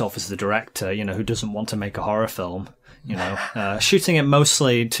played himself as the director, who doesn't want to make a horror film, shooting it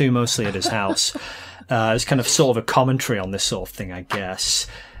mostly at his house. It's kind of sort of a commentary on this sort of thing, I guess.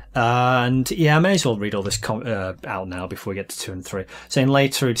 And yeah, I may as well read all this out now before we get to 2 and 3. Saying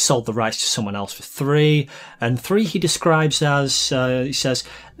later he'd sold the rights to someone else for 3, and 3 he describes as, he says,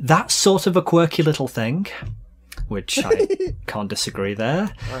 that sort of a quirky little thing, which I can't disagree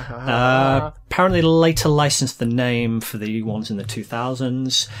there. Apparently later licensed the name for the ones in the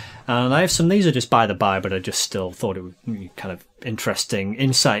 2000s. And I have some, these are just by the by, but I just still thought it would be kind of interesting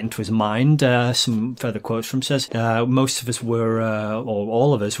insight into his mind. Some further quotes from him says, most of us were, or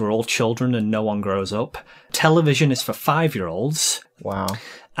all of us were all children and no one grows up. Television is for 5-year-olds. Wow.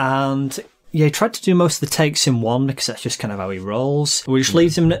 And yeah, he tried to do most of the takes in one because that's just kind of how he rolls, which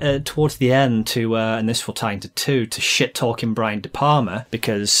leads him towards the end to, and this will tie into 2, to shit-talking Brian De Palma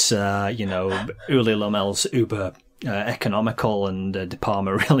because, Uli Lomel's uber economical and De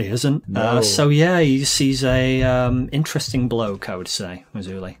Palma really isn't. No. So yeah, he's a interesting bloke, I would say, was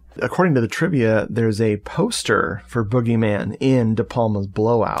Uli. According to the trivia, there's a poster for Boogeyman in De Palma's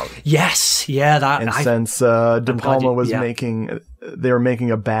Blowout. Yes, yeah, that. And since De Palma was they were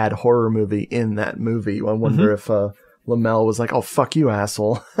making a bad horror movie in that movie, I wonder if Lamel was like, "Oh, fuck you,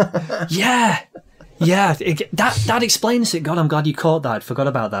 asshole." Yeah. Yeah, that explains it. God, I'm glad you caught that. I forgot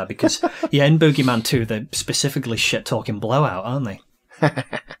about that because, in Boogeyman 2, they're specifically shit-talking Blowout, aren't they?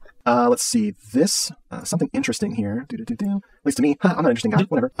 Let's see this. Something interesting here. At least to me. I'm not an interesting guy.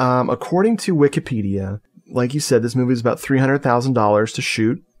 Whatever. According to Wikipedia, like you said, this movie is about $300,000 to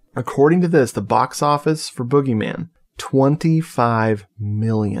shoot. According to this, the box office for Boogeyman, $25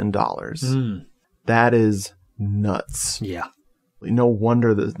 million. That is nuts. Yeah. No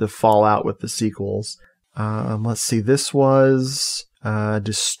wonder the fallout with the sequels. Let's see. This was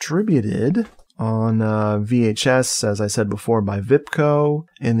distributed on VHS, as I said before, by Vipco.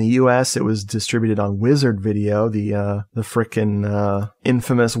 In the US, it was distributed on Wizard Video, the frickin'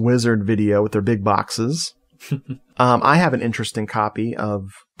 infamous Wizard Video with their big boxes. I have an interesting copy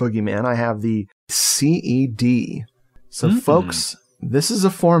of Boogeyman. I have the CED. So, folks, this is a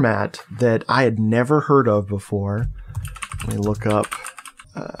format that I had never heard of before. Let me look up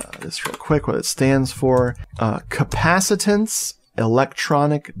this real quick, what it stands for. Capacitance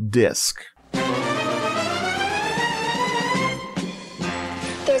Electronic Disc.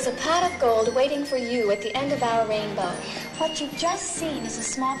 There's a gold waiting for you at the end of our rainbow. What you've just seen is a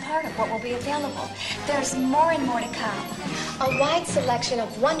small part of what will be available. There's more and more to come. A wide selection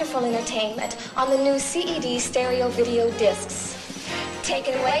of wonderful entertainment on the new CED stereo video discs. Take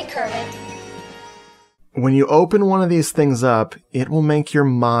it away, Kermit. When you open one of these things up, it will make your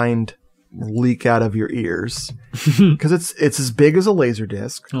mind leak out of your ears because it's as big as a laser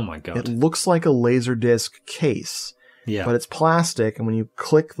disc. Oh my god! It looks like a laser disc case, but it's plastic. And when you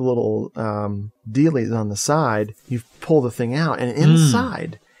click the little dealies on the side, you pull the thing out, and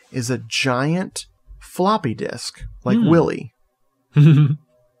inside is a giant floppy disk, like Willie.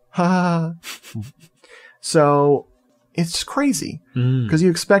 Ha! So it's crazy because you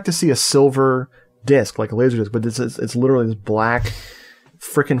expect to see a silver disc like a laser disc, but it's literally this black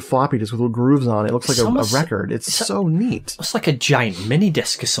freaking floppy disk with little grooves on it. It looks like a record. It's so neat. It's like a giant mini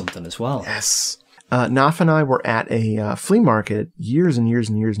disc or something as well. Yes. Naf and I were at a flea market years and years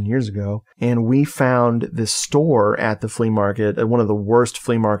and years and years ago, and we found this store at the flea market, at one of the worst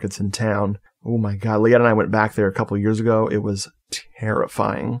flea markets in town. Oh my God. Leanne and I went back there a couple years ago. It was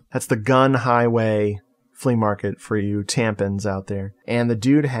terrifying. That's the Gun Highway flea market for you Tampons out there. And the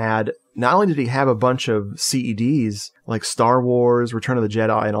dude had, not only did he have a bunch of CEDs like Star Wars, Return of the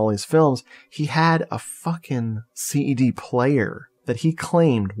Jedi, and all these films, he had a fucking CED player that he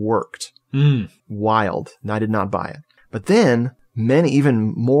claimed worked. Wild. And I did not buy it. But then,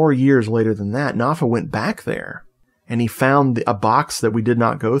 even more years later than that, Nafa went back there and he found a box that we did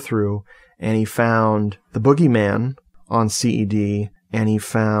not go through, and he found The Boogeyman on CED, and he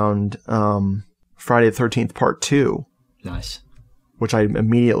found Friday the 13th Part 2. Nice. Which I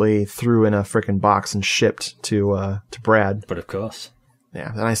immediately threw in a frickin' box and shipped to Brad. But of course.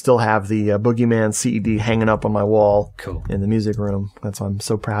 Yeah, and I still have the Boogeyman CED hanging up on my wall in the music room. That's why I'm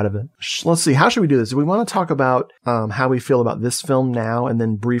so proud of it. Let's see, how should we do this? Do we want to talk about how we feel about this film now and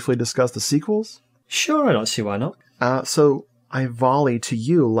then briefly discuss the sequels? Sure, I don't see why not. So I volley to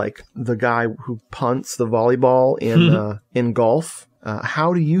you like the guy who punts the volleyball in golf.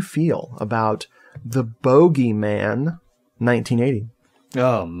 How do you feel about The Boogeyman 1980?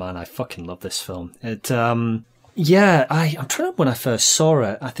 Oh man, I fucking love this film. I'm trying to remember when I first saw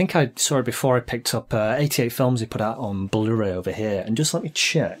it. I think I saw it before I picked up 88 Films he put out on Blu-ray over here. And just let me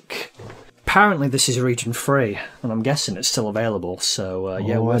check. Apparently this is region free, and I'm guessing it's still available. So I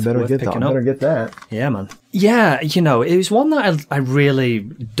better get that. Yeah, man. Yeah, it was one that I really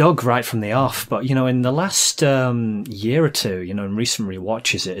dug right from the off. But in the last year or two, in recent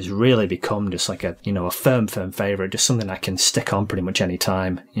rewatches, it has really become just like a firm favorite, just something I can stick on pretty much any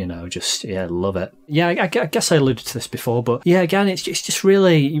time. Love it. Yeah, I guess I alluded to this before, but yeah, again, it's just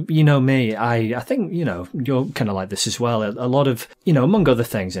really, me. I think you're kind of like this as well. A lot of among other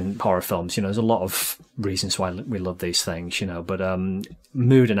things in horror films, there's a lot of reasons why we love these things, but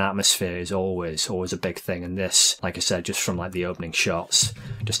mood and atmosphere is always a big thing. And this, like I said, just from like the opening shots,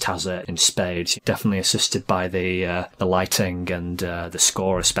 just has it in spades. Definitely assisted by the lighting and the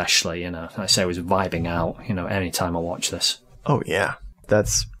score, especially. I say I was vibing out. Any time I watch this. Oh yeah,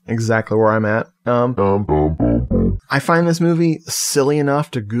 that's exactly where I'm at. I find this movie silly enough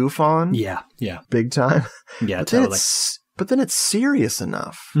to goof on. Yeah, big time. Yeah, totally. But then it's serious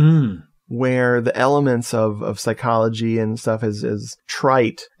enough. Where the elements of psychology and stuff is as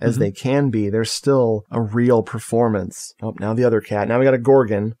trite as they can be, there's still a real performance. Oh, now the other cat. Now we got a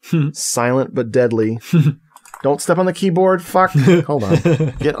Gorgon. Silent but deadly. Don't step on the keyboard. Fuck. Hold on.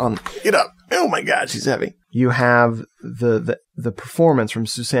 Get up. Oh my God, she's heavy. You have the performance from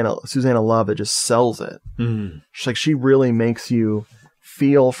Susanna Love that just sells it. She really makes you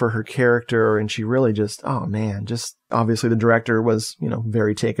feel for her character, and she really just obviously the director was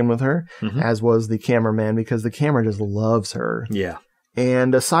very taken with her, as was the cameraman, because the camera just loves her. Yeah.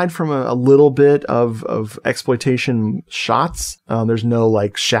 And aside from a little bit of exploitation shots, there's no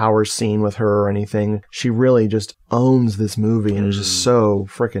like shower scene with her or anything. She really just owns this movie, and it's just so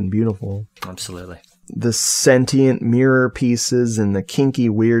freaking beautiful. Absolutely. The sentient mirror pieces and the kinky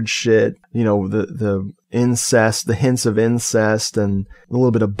weird shit, the incest, the hints of incest, and a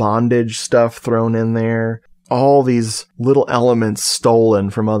little bit of bondage stuff thrown in there. All these little elements stolen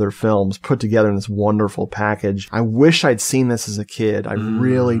from other films put together in this wonderful package. I wish I'd seen this as a kid. I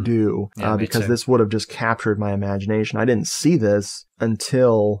really do. Yeah, because this would have just captured my imagination. I didn't see this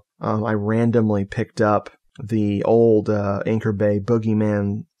until I randomly picked up the old Anchor Bay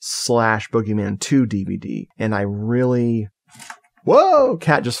Boogeyman / Boogeyman 2 DVD. And I really... Whoa!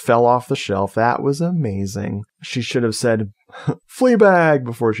 Cat just fell off the shelf. That was amazing. She should have said, Fleabag,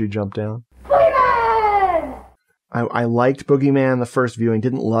 before she jumped down. Boogeyman! I liked Boogeyman the first viewing.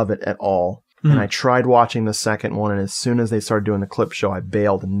 Didn't love it at all. And I tried watching the second one, and as soon as they started doing the clip show, I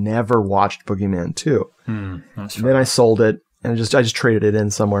bailed and never watched Boogeyman 2. Then I sold it, and I just traded it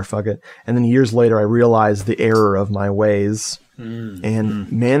in somewhere, fuck it. And then years later, I realized the error of my ways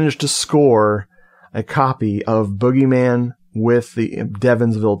and managed to score a copy of Boogeyman with the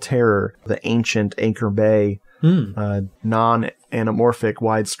Devonsville Terror, the ancient Anchor Bay, non-anamorphic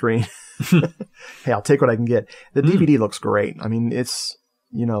widescreen. Hey, I'll take what I can get. The DVD looks great. I mean, it's...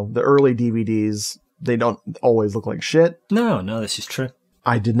 the early DVDs, they don't always look like shit. No, this is true.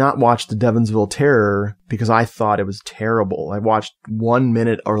 I did not watch the Devonsville Terror because I thought it was terrible. I watched 1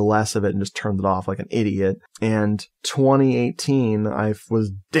 minute or less of it and just turned it off like an idiot. And 2018, I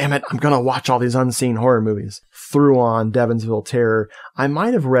was, damn it, I'm going to watch all these unseen horror movies. Threw on Devonsville Terror. I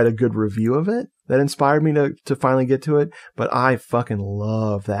might have read a good review of it that inspired me to finally get to it, but I fucking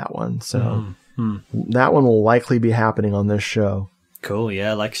love that one. So that one will likely be happening on this show. Cool,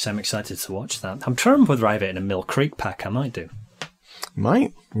 yeah, like I said, I'm excited to watch that. I'm trying to whether I have it in a Mill Creek pack. I might do.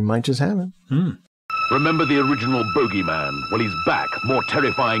 You might just have it. Remember the original Boogeyman? Well, he's back, more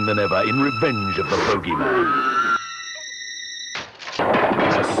terrifying than ever, in Revenge of the Boogeyman.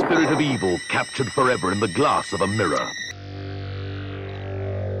 A spirit of evil captured forever in the glass of a mirror.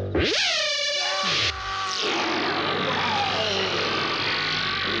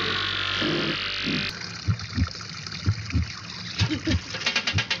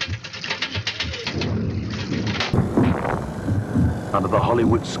 Under the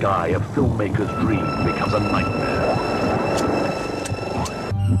Hollywood sky, a filmmaker's dream becomes a nightmare.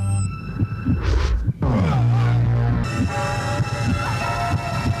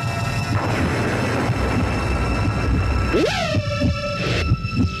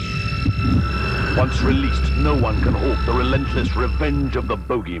 Once released, no one can halt the relentless revenge of the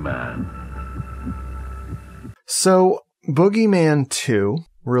Boogeyman. So, Boogeyman 2,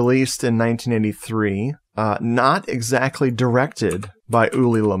 released in 1983, not exactly directed by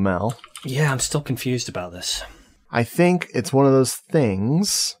Uli Lamel. Yeah, I'm still confused about this. I think it's one of those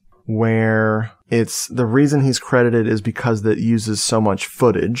things where it's the reason he's credited is because it uses so much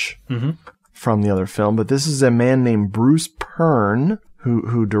footage from the other film. But this is a man named Bruce Pern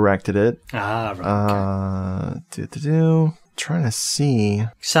who directed it. Right. Trying to see.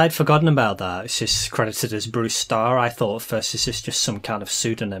 So I'd forgotten about that. It's just credited as Bruce Starr. I thought at first this is just some kind of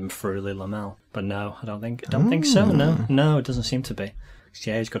pseudonym for Uli Lamel. But no, I don't think so. No, it doesn't seem to be.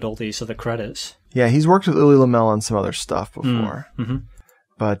 Yeah, he's got all these other credits. Yeah, he's worked with Uli Lamel on some other stuff before.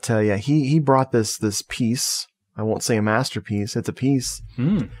 But yeah, he brought this piece. I won't say a masterpiece. It's a piece.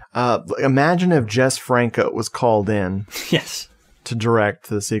 Imagine if Jess Franco was called in. Yes. To direct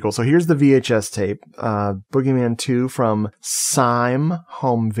the sequel. So here's the VHS tape. Boogeyman 2 from Sime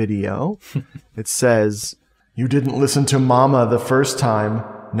Home Video. It says, "You didn't listen to Mama the first time.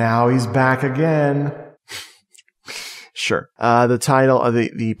 Now he's back again." Sure. The title of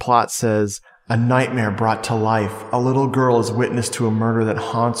the plot says, "A nightmare brought to life. A little girl is witness to a murder that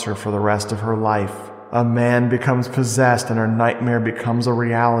haunts her for the rest of her life. A man becomes possessed and her nightmare becomes a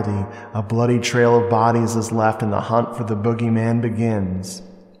reality. A bloody trail of bodies is left and the hunt for the boogeyman begins."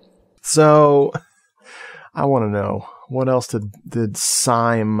 So, I want to know, what else did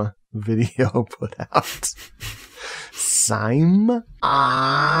Sime Video put out? Sime? Like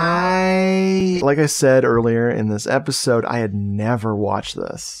I said earlier in this episode, I had never watched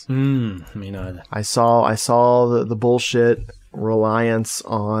this. Me neither. I saw the bullshit reliance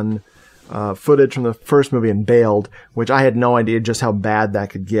on footage from the first movie and bailed, which I had no idea just how bad that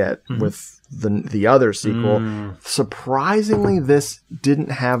could get with the other sequel. Surprisingly, this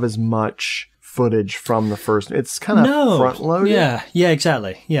didn't have as much footage from the first. It's kind of front-loaded. Yeah,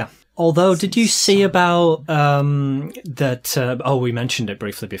 exactly. Yeah. Although, did you see about that? We mentioned it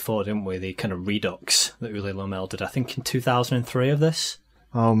briefly before, didn't we? The kind of redux that Uli Lamel did, I think, in 2003 of this.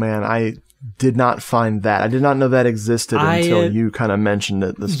 Oh man, I did not find that. I did not know that existed until you kind of mentioned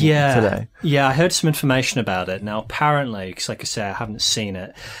it today. Yeah, I heard some information about it. Now, apparently, because like I say, I haven't seen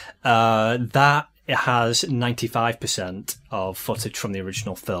it, that it has 95% of footage from the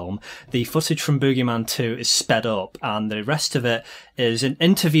original film. The footage from Boogeyman 2 is sped up, and the rest of it is in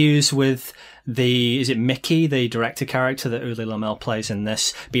interviews with is it Mickey, the director character that Uli Lamel plays in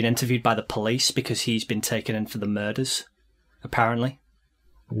this, being interviewed by the police because he's been taken in for the murders, apparently.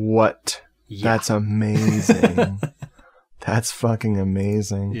 What? Yeah. That's amazing. That's fucking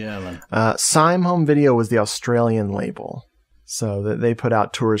amazing. Yeah, man. Sime Home Video was the Australian label. So they put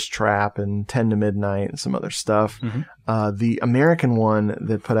out Tourist Trap and 10 to Midnight and some other stuff. The American one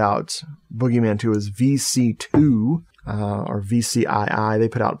that put out Boogeyman 2 is VC2 or VCII. They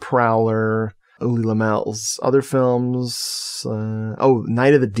put out Prowler, Uli Lamel's other films.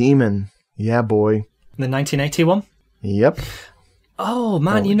 Night of the Demon. Yeah, boy. The 1981? Yep. Oh,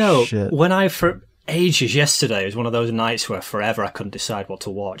 man, Holy shit. when I, for ages yesterday, it was one of those nights where forever I couldn't decide what to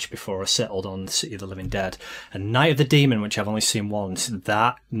watch before I settled on City of the Living Dead. And Night of the Demon, which I've only seen once,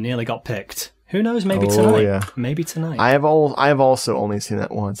 that nearly got picked. Who knows? Maybe tonight. Yeah. Maybe tonight. I have also only seen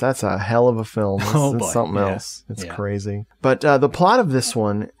that once. That's a hell of a film. It's something else. It's crazy. But the plot of this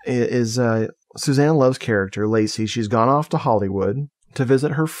one is Susanna Love's character, Lacey. She's gone off to Hollywood to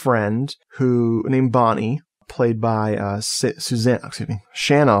visit her friend named Bonnie, played by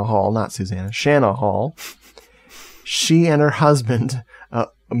Shanna Hall, not Susanna, Shanna Hall. She and her husband,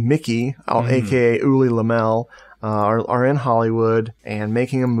 Mickey, aka Uli Lamel, are in Hollywood and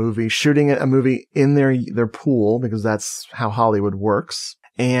making a movie, shooting a movie in their pool, because that's how Hollywood works.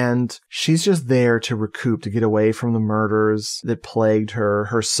 And she's just there to recoup, to get away from the murders that plagued her.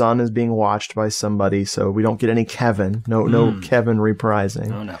 Her son is being watched by somebody, so we don't get any Kevin. No Kevin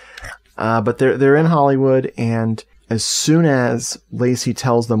reprising. Oh, no. But they're in Hollywood, and as soon as Lacey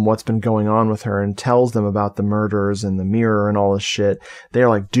tells them what's been going on with her and tells them about the murders and the mirror and all this shit, they're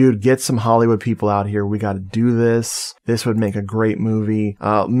like, dude, get some Hollywood people out here. We got to do this. This would make a great movie.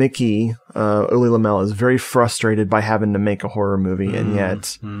 Mickey, Uli Lamel, is very frustrated by having to make a horror movie, and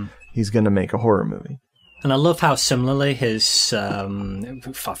yet he's going to make a horror movie. And I love how similarly his,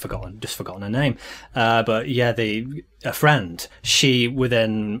 I've forgotten her name, but yeah, a friend, she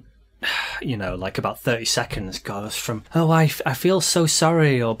within, like about 30 seconds goes from, I feel so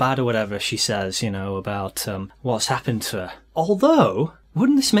sorry or bad or whatever she says, about what's happened to her. Although,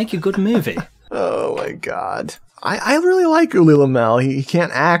 wouldn't this make a good movie? Oh my God. I really like Uli Lamel. He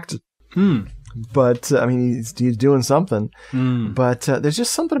can't act. But, I mean, he's doing something. But there's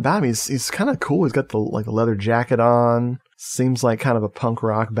just something about him. He's kind of cool. He's got the leather jacket on. Seems like kind of a punk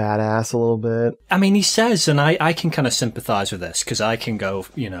rock badass a little bit. I mean, he says, and I can kind of sympathize with this, because I can go,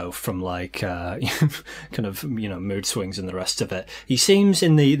 from like, kind of, mood swings and the rest of it. He seems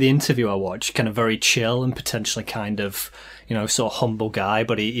in the interview I watched kind of very chill and potentially kind of, sort of humble guy,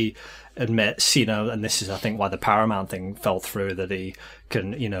 but he admits, and this is, I think, why the Paramount thing fell through, that he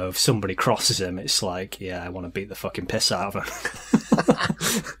can, if somebody crosses him, it's like, yeah, I want to beat the fucking piss out of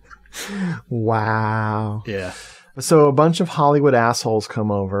him. Wow. Yeah. So a bunch of Hollywood assholes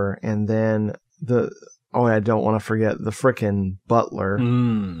come over, and then I don't want to forget the frickin' butler.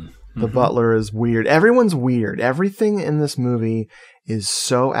 The butler is weird. Everyone's weird. Everything in this movie is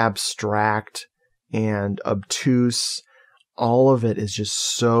so abstract and obtuse. All of it is just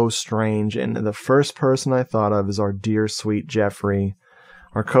so strange. And the first person I thought of is our dear sweet Jeffrey,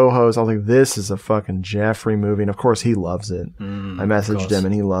 our co-host. I was like, this is a fucking Jeffrey movie. And of course he loves it. I messaged him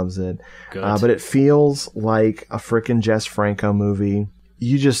and he loves it. But it feels like a frickin' Jess Franco movie.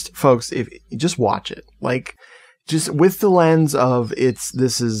 You just, folks, if you just watch it, like, just with the lens of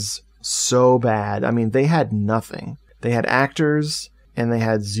this is so bad. I mean, they had nothing. They had actors and they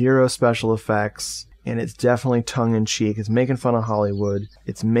had zero special effects. And it's definitely tongue-in-cheek. It's making fun of Hollywood.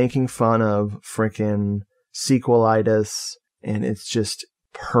 It's making fun of frickin' sequelitis. And it's just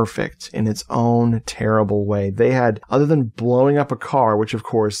perfect in its own terrible way. They had, other than blowing up a car, which of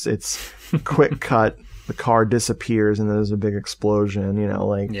course it's quick cut, the car disappears and there's a big explosion,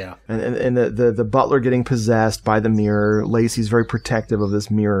 yeah. And the butler getting possessed by the mirror. Lacey's very protective of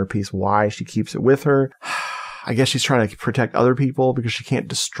this mirror piece. Why? She keeps it with her. I guess she's trying to protect other people because she can't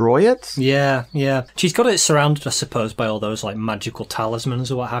destroy it. Yeah. She's got it surrounded, I suppose, by all those like magical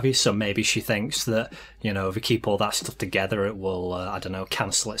talismans or what have you. So maybe she thinks that, if we keep all that stuff together, it will,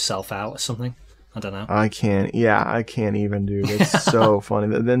 cancel itself out or something. I don't know. I can't even, dude. It's so funny.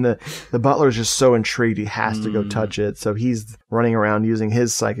 Then the butler is just so intrigued he has to go touch it. So he's running around using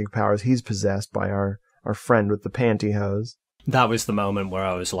his psychic powers. He's possessed by our friend with the pantyhose. That was the moment where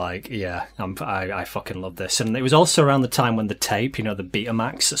I was like, yeah, I fucking love this. And it was also around the time when the tape, the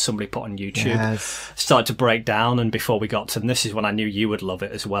Betamax that somebody put on YouTube, started to break down. And before we got to, and this is when I knew you would love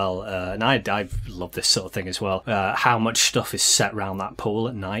it as well. And I love this sort of thing as well. How much stuff is set around that pool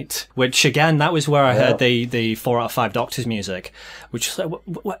at night, which again, that was where I heard the 4 out of 5 Doctors music, which was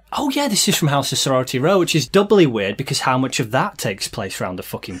like, oh yeah, this is from House of Sorority Row, which is doubly weird because how much of that takes place around the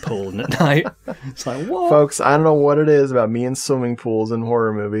fucking pool at night? It's like, what? Folks, I don't know what it is about me and swimming pools in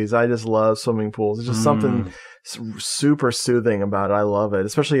horror movies. I just love swimming pools. It's just something super soothing about it. I love it,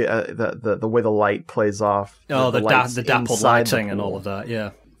 especially the way the light plays off. Oh, the dappled lighting and all of that.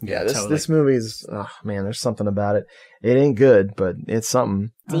 Yeah. This movie's, oh man, there's something about it. It ain't good, but it's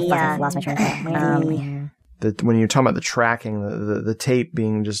something. I lost my train of thought. When you're talking about the tracking, the tape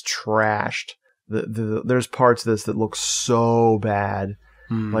being just trashed, there's parts of this that look so bad.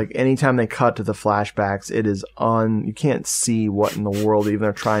 Like, anytime they cut to the flashbacks, it is you can't see what in the world even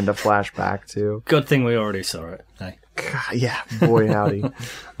they're trying to flash back to. Good thing we already saw it. Hey. God, yeah, boy howdy.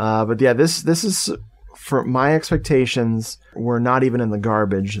 But yeah, this is, for my expectations, were not even in the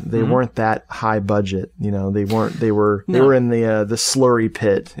garbage. They weren't that high budget. You know, they were in the slurry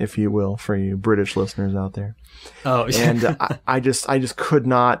pit, if you will, for you British listeners out there. Oh, and I just could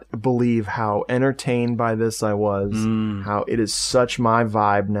not believe how entertained by this I was. How it is such my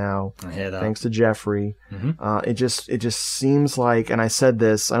vibe now. I hear that. Thanks to Jeffrey. It just seems like, and I said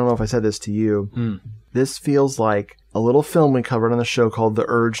this, I don't know if I said this to you. This feels like a little film we covered on the show called The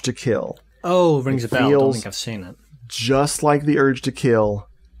Urge to Kill. Oh, rings a bell. I don't think I've seen it. Just like The Urge to Kill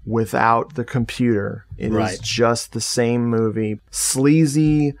without the computer. It is just the same movie.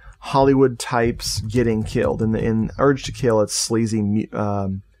 Sleazy Hollywood types getting killed. In Urge to Kill, it's sleazy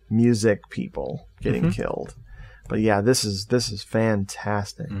music people getting killed. But yeah, this is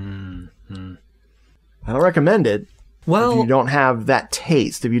fantastic. I don't recommend it. Well, if you don't have that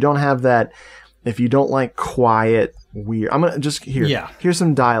taste, if you don't like quiet, weird. I'm gonna just here's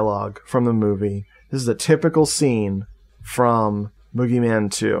some dialogue from the movie. This is a typical scene from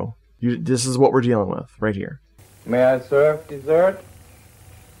Boogeyman 2. This is what we're dealing with right here. May I serve dessert?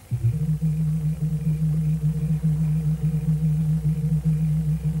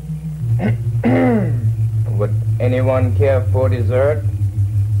 Would anyone care for dessert?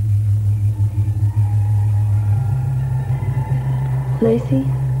 Lacey?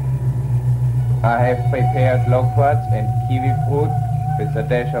 I have prepared loquats and kiwi fruit with a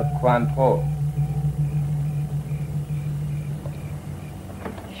dash of Cointreau.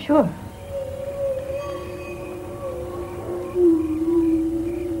 Sure.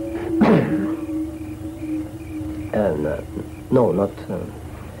 No,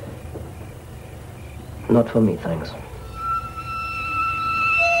 not for me, thanks.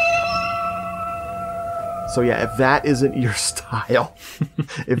 So yeah, if that isn't your style,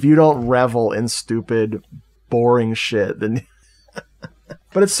 if you don't revel in stupid, boring shit, then...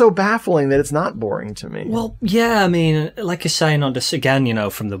 But it's so baffling that it's not boring to me. Well, yeah, I mean, like you're saying on this, again, you know,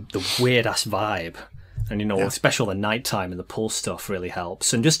 from the weird-ass vibe. And, you know, especially the nighttime and the pool stuff really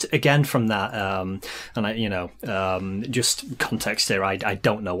helps. And just, again, from that, just context here, I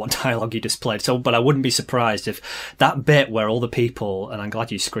don't know what dialogue you just played. So, but I wouldn't be surprised if that bit where all the people, and I'm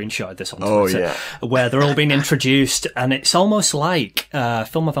glad you screenshotted this on Twitter, where they're all being introduced, and it's almost like a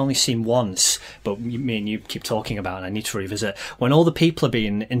film I've only seen once, but me and you keep talking about, and I need to revisit, when all the people are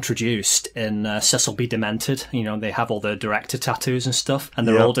being introduced in Cecil B. Demented, you know, they have all the director tattoos and stuff, and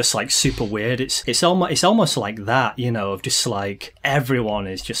they're all just, like, super weird. It's almost like that, you know, of just like everyone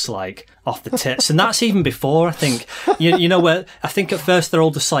is just like off the tits, and that's even before, I think, you know, where I think at first they're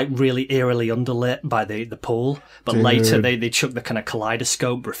all just like really eerily underlit by the pool, but later they chuck the kind of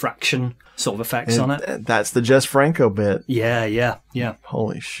kaleidoscope refraction sort of effects on it. That's the Jess Franco bit. Yeah.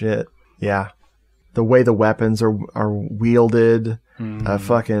 Holy shit. Yeah. The way the weapons are wielded, a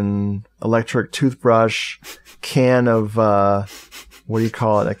fucking electric toothbrush, can of what do you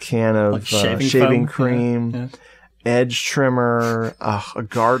call it? A can of like shaving cream, edge trimmer, a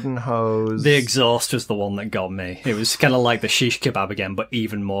garden hose. The exhaust was the one that got me. It was kind of like the shish kebab again, but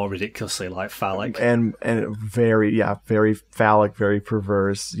even more ridiculously like phallic. And very phallic, very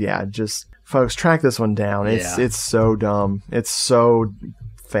perverse. Yeah, just folks, track this one down. It's so dumb. It's so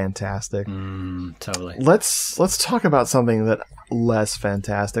fantastic. Totally. Let's talk about something that less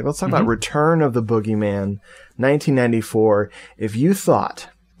fantastic. Let's talk about Return of the Boogeyman, 1994. If you thought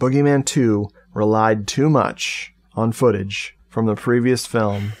Boogeyman 2 relied too much on footage from the previous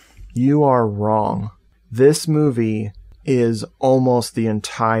film, you are wrong. This movie is almost the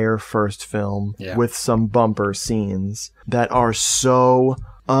entire first film with some bumper scenes that are so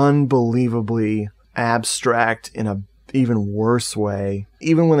unbelievably abstract in a even worse way.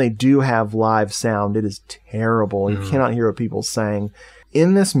 Even when they do have live sound, it is terrible. You cannot hear what people are saying.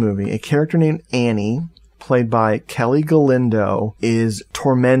 In this movie, a character named Annie, played by Kelly Galindo, is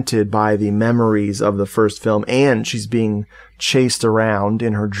tormented by the memories of the first film, and she's being chased around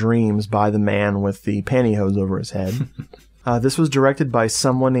in her dreams by the man with the pantyhose over his head. This was directed by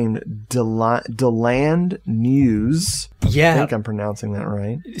someone named Deland News. Yeah. I think I'm pronouncing that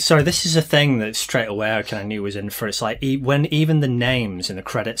right. Sorry, this is a thing that straight away I kind of knew was in for. It's like when even the names in the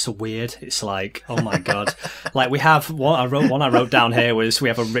credits are weird. It's like, oh my God. Like we have, one I wrote down here was we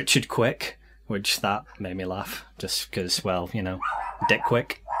have a Richard Quick, which that made me laugh just because, well, you know, Dick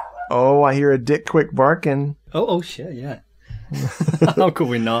Quick. Oh, I hear a Dick Quick barking. Oh shit, yeah. How could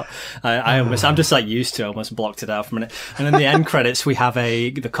we not? I'm just like used to it. I almost blocked it out for a minute. And in the end credits, we have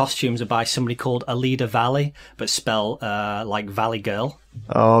the costumes are by somebody called Alida Valley, but spell like Valley Girl.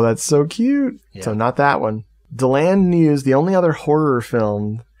 Oh, that's so cute. Yeah. So not that one. Deland News, the only other horror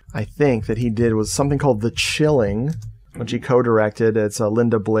film I think that he did was something called The Chilling, which he co-directed. It's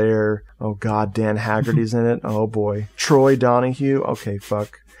Linda Blair. Oh God, Dan Haggerty's in it. Oh boy. Troy Donahue. Okay,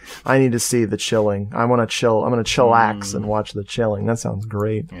 fuck. I need to see The Chilling. I want to chill. I'm going to chillax and watch The Chilling. That sounds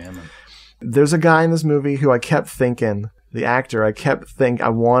great. Yeah, man. There's a guy in this movie who I kept thinking, the actor, I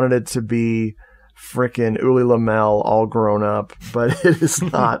wanted it to be frickin' Uli Lamel all grown up, but it is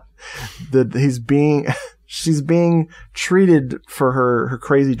not. She's being treated for her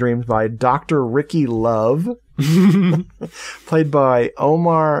crazy dreams by Dr. Ricky Love, played by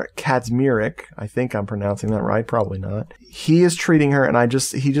Omar Kadzmierik. I think I'm pronouncing that right. Probably not. He is treating her, and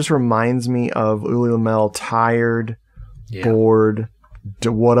he just reminds me of Uli Lamel, tired, bored.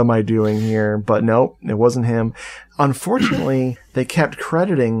 What am I doing here? But nope, it wasn't him. Unfortunately, they kept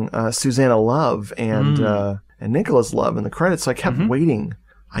crediting Susanna Love and Nicholas Love in the credits, so I kept waiting.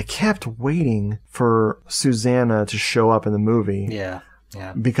 I kept waiting for Susanna to show up in the movie. Yeah.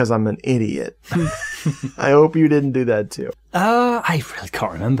 Because I'm an idiot. I hope you didn't do that too. I really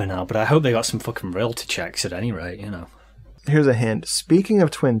can't remember now, but I hope they got some fucking royalty checks at any rate, you know. Here's a hint. Speaking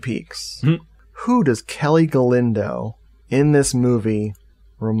of Twin Peaks, who does Kelly Galindo in this movie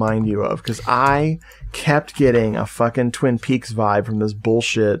remind you of? Because I kept getting a fucking Twin Peaks vibe from this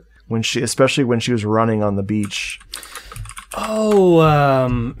bullshit especially when she was running on the beach. Oh,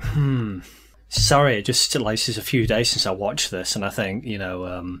 sorry, it just this is a few days since I watched this, and I think,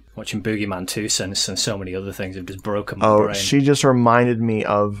 watching Boogeyman 2 and so many other things have just broken my brain. She just reminded me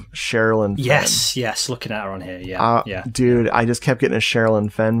of Sherilyn Fenn. Yes, looking at her on here, yeah. Dude, I just kept getting a Sherilyn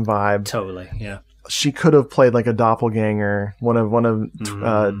Fenn vibe. Totally, yeah. She could have played like a doppelganger, one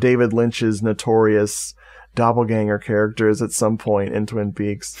of David Lynch's notorious doppelganger characters at some point in Twin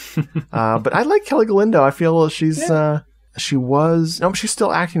Peaks. But I like Kelly Galindo. I feel she's still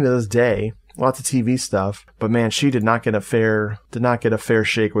acting to this day. Lots of TV stuff, but man, she did not get a fair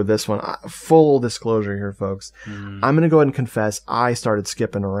shake with this one. Full disclosure here, folks. I'm gonna go ahead and confess, I started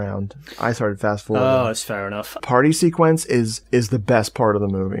skipping around. I started fast forwarding. Oh, that's fair enough. Party sequence is the best part of the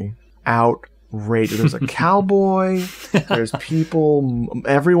movie. Outrageous. There's a cowboy. There's people.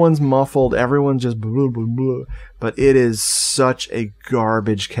 Everyone's muffled. Everyone's just blah, blah, blah. But it is such a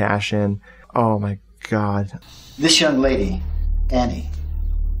garbage cash in. Oh my God. This young lady, Annie,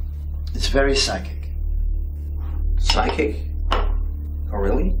 is very psychic. Psychic? Oh,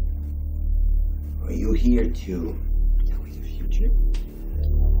 really? Are you here to tell me the future?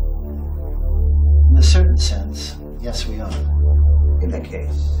 In a certain sense, yes, we are. In that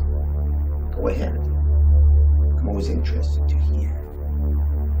case, go ahead. I'm always interested to hear.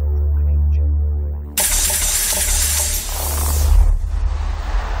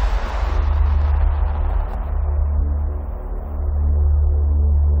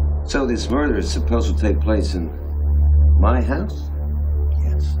 So this murder is supposed to take place in my house?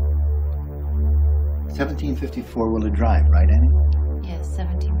 Yes. 1754 Willard Drive, right, Annie? Yes,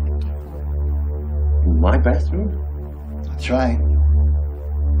 1754. In my bathroom? That's right.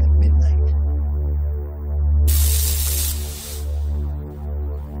 At midnight.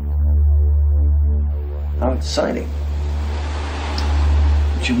 How exciting.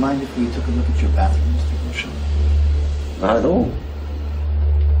 Would you mind if we took a look at your bathroom, Mr. Bushel? Not at all.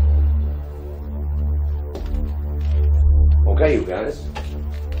 Okay, you guys.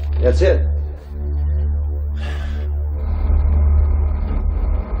 That's it.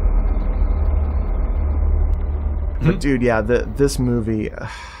 But dude, yeah, this movie,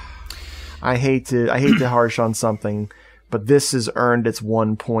 I hate to harsh on something, but this has earned its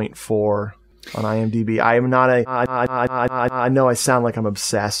 1.4 on IMDb. I know I sound like I'm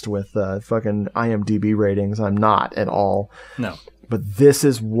obsessed with fucking IMDb ratings. I'm not at all. No. But this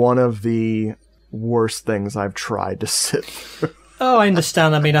is one of the worst things I've tried to sit through. Oh, I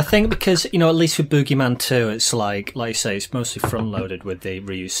understand. I mean, I think because, at least with Boogeyman 2, it's like you say, it's mostly front-loaded with the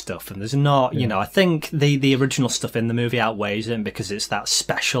reused stuff. And there's not, I think the original stuff in the movie outweighs it because it's that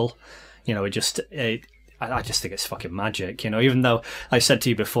special. I just think it's fucking magic, even though I said to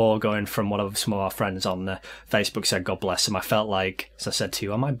you before, going from what some of our friends on Facebook said, God bless them, I felt like, as I said to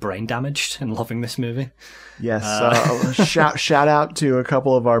you, am I brain damaged in loving this movie? Yes. Shout out to a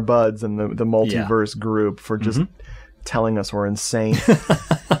couple of our buds in the multiverse group for just telling us we're insane.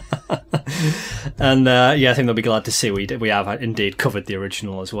 And I think they'll be glad to see we have indeed covered the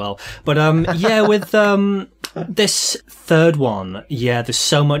original as well. But with This third one, yeah, there's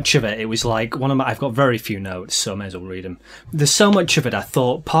so much of it. It was like I've got very few notes, so I may as well read them. There's so much of it.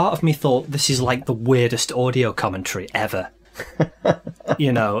 Part of me thought this is like the weirdest audio commentary ever.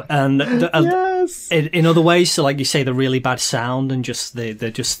 You know, and yes. In other ways, so like you say, the really bad sound and just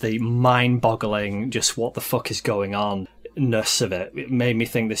the mind-boggling, just what the fuck is going on ness of it made me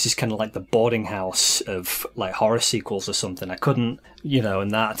think this is kind of like the boarding house of like horror sequels or something. I couldn't, you know,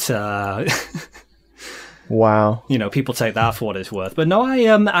 and that wow, you know, people take that for what it's worth. But no,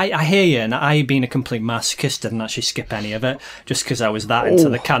 I hear you, and I, being a complete masochist, didn't actually skip any of it just because I was that into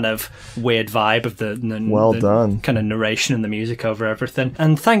the kind of weird vibe of the done kind of narration and the music over everything.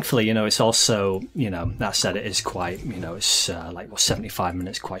 And thankfully, you know, it's also, you know, that said, it is quite, you know, it's 75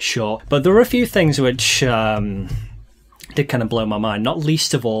 minutes, quite short. But there were a few things which did kind of blow my mind. Not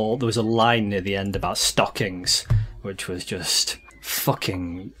least of all, there was a line near the end about stockings, which was just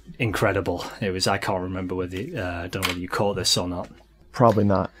fucking incredible. It was, I can't remember whether I don't know whether you caught this or not. Probably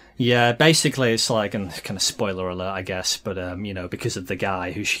not. Yeah, basically it's like, and kind of spoiler alert, I guess, but you know, because of the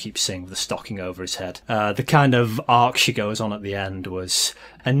guy who she keeps seeing with the stocking over his head, the kind of arc she goes on at the end was,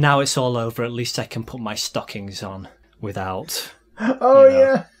 and now it's all over, at least I can put my stockings on without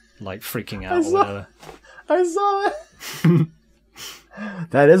yeah, like freaking out or whatever. I saw it.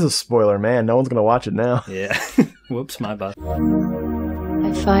 That is a spoiler, man. No one's gonna watch it now. Yeah. Whoops, my bad.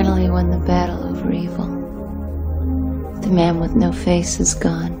 I finally won the battle over evil. The man with no face is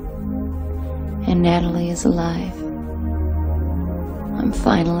gone, and Natalie is alive. I'm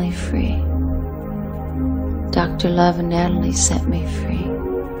finally free. Dr. Love and Natalie set me free.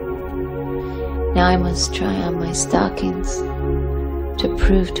 Now I must try on my stockings to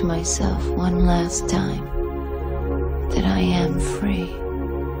prove to myself one last time that I am free.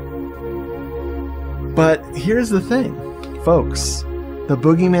 But here's the thing, folks. The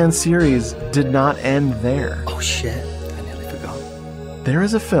Boogeyman series did not end there. Oh shit, I nearly forgot. There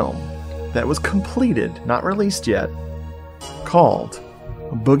is a film that was completed, not released yet, called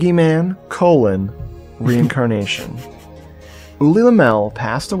Boogeyman: Reincarnation. Uli Lamel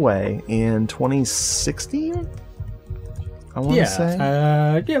passed away in 2016? I want to say?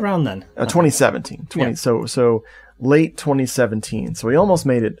 Yeah, around then. 2017. So late 2017. So he almost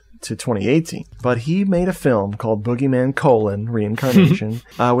made it to 2018. But he made a film called Boogeyman: Reincarnation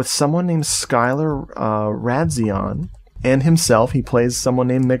with someone named Skylar Radzian and himself. He plays someone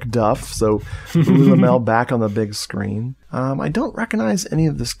named McDuff. So Uli Lamel back on the big screen. I don't recognize any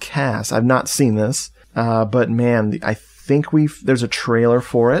of this cast. I've not seen this. But man, I think there's a trailer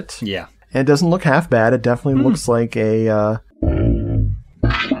for it. Yeah. And it doesn't look half bad. It definitely looks like a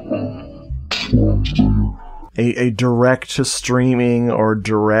direct to streaming or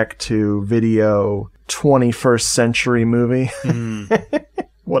direct to video 21st century movie.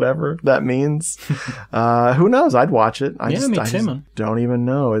 Whatever that means. Who knows? I'd watch it. I just don't even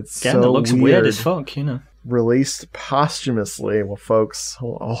know. It's again, so it looks weird as fuck, you know. Released posthumously. Well, folks,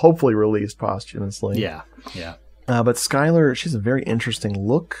 hopefully released posthumously. Yeah. But Skylar, she's a very interesting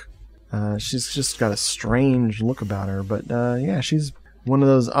look. She's just got a strange look about her. But yeah, she's one of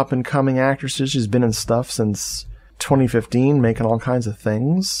those up-and-coming actresses. She's been in stuff since 2015, making all kinds of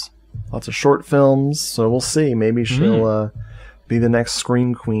things. Lots of short films, so we'll see. Maybe she'll be the next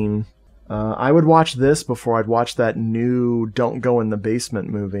Scream Queen. I would watch this before I'd watch that new Don't Go in the Basement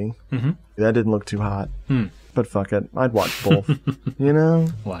movie. That didn't look too hot. But fuck it. I'd watch both. You know?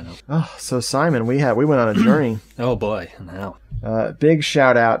 Why not? Oh, so Simon, we went on a journey. Oh boy, now. Big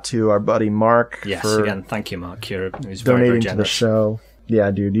shout out to our buddy Mark. Yes, for again, thank you, Mark. It was very, donating very generous to the show.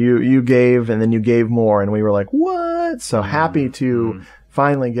 Yeah, dude, you gave, and then you gave more, and we were like, what? So happy to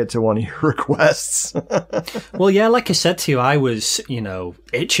finally get to one of your requests. Well, yeah, like I said to you, I was,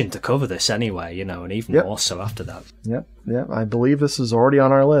 itching to cover this anyway, and even more so after that. Yep. I believe this is already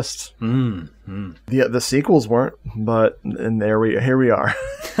on our list. The sequels weren't, but here we are.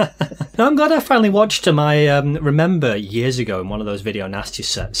 No, I'm glad I finally watched them. I remember years ago in one of those Video Nasty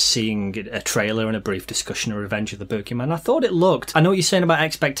sets seeing a trailer and a brief discussion of Revenge of the Boogeyman. I thought it looked, I know what you're saying about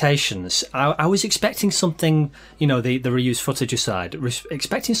expectations. I was expecting something, the reused footage aside,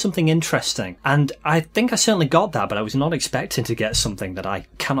 expecting something interesting. And I think I certainly got that, but I was not expecting to get something that I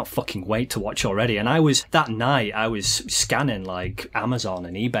cannot fucking wait to watch already. And that night I was scanning like Amazon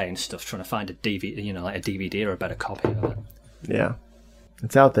and eBay and stuff trying to find a DVD, like a DVD or a better copy of it. Yeah.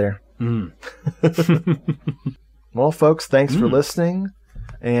 It's out there. Well, folks, thanks for listening.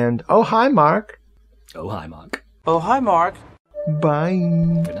 And oh, hi, Mark. Oh, hi, Mark. Oh, hi, Mark. Bye.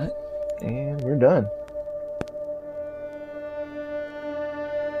 Good night. And we're done.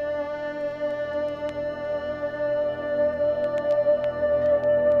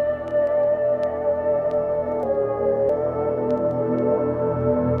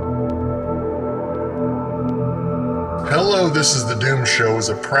 Hello, This is the Doom Show is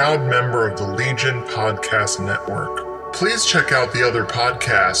a proud member of the Legion Podcast Network. Please check out the other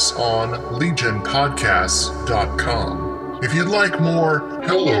podcasts on legionpodcasts.com. If you'd like more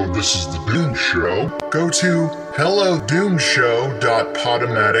Hello, This is the Doom Show, go to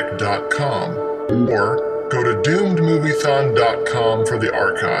hellodoomshow.podomatic.com or go to doomedmoviethon.com for the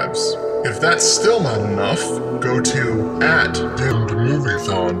archives. If that's still not enough, go to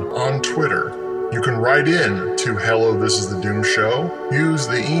 @doomedmoviethon on Twitter. You can write in to Hello, This is the Doom Show. Use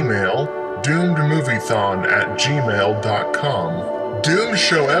the email doomedmoviethon@gmail.com. Doom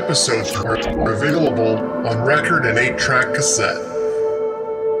Show episodes are available on record and 8-track cassette.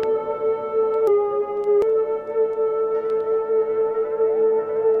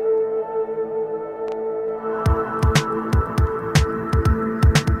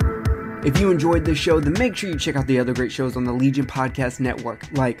 If you enjoyed this show, then make sure you check out the other great shows on the Legion Podcast Network,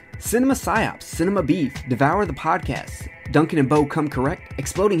 like Cinema Psyops, Cinema Beef, Devour the Podcast, Duncan and Bo Come Correct,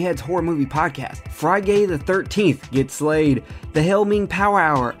 Exploding Heads Horror Movie Podcast, Friday the 13th, Get Slayed, The Hellming Power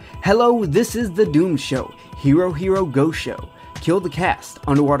Hour, Hello, This is the Doom Show, Hero Hero Go Show, Kill the Cast,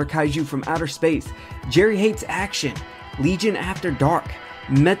 Underwater Kaiju from Outer Space, Jerry Hates Action, Legion After Dark,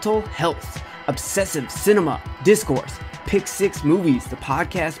 Mental Health, Obsessive Cinema, Discourse, Pick 6 Movies, the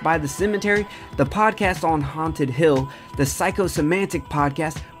podcast by The Cemetery, the podcast on Haunted Hill, the Psychosemantic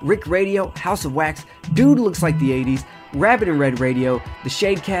Podcast, Rick Radio, House of Wax, Dude Looks Like the 80s, Rabbit and Red Radio, the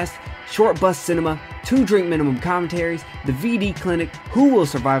Shadecast, Short Bus Cinema, 2 Drink Minimum Commentaries, the VD Clinic, Who Will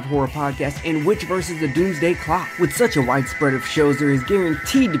Survive Horror Podcast, and Witch vs. the Doomsday Clock. With such a wide spread of shows, there is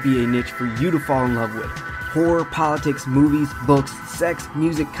guaranteed to be a niche for you to fall in love with. Horror, politics, movies, books, sex,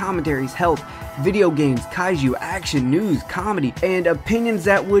 music, commentaries, health, video games, kaiju, action, news, comedy, and opinions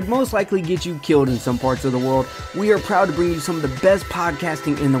that would most likely get you killed in some parts of the world. We are proud to bring you some of the best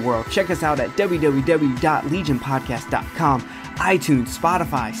podcasting in the world. Check us out at www.legionpodcast.com, iTunes,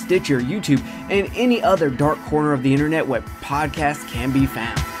 Spotify, Stitcher, YouTube, and any other dark corner of the internet where podcasts can be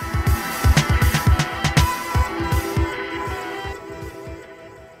found.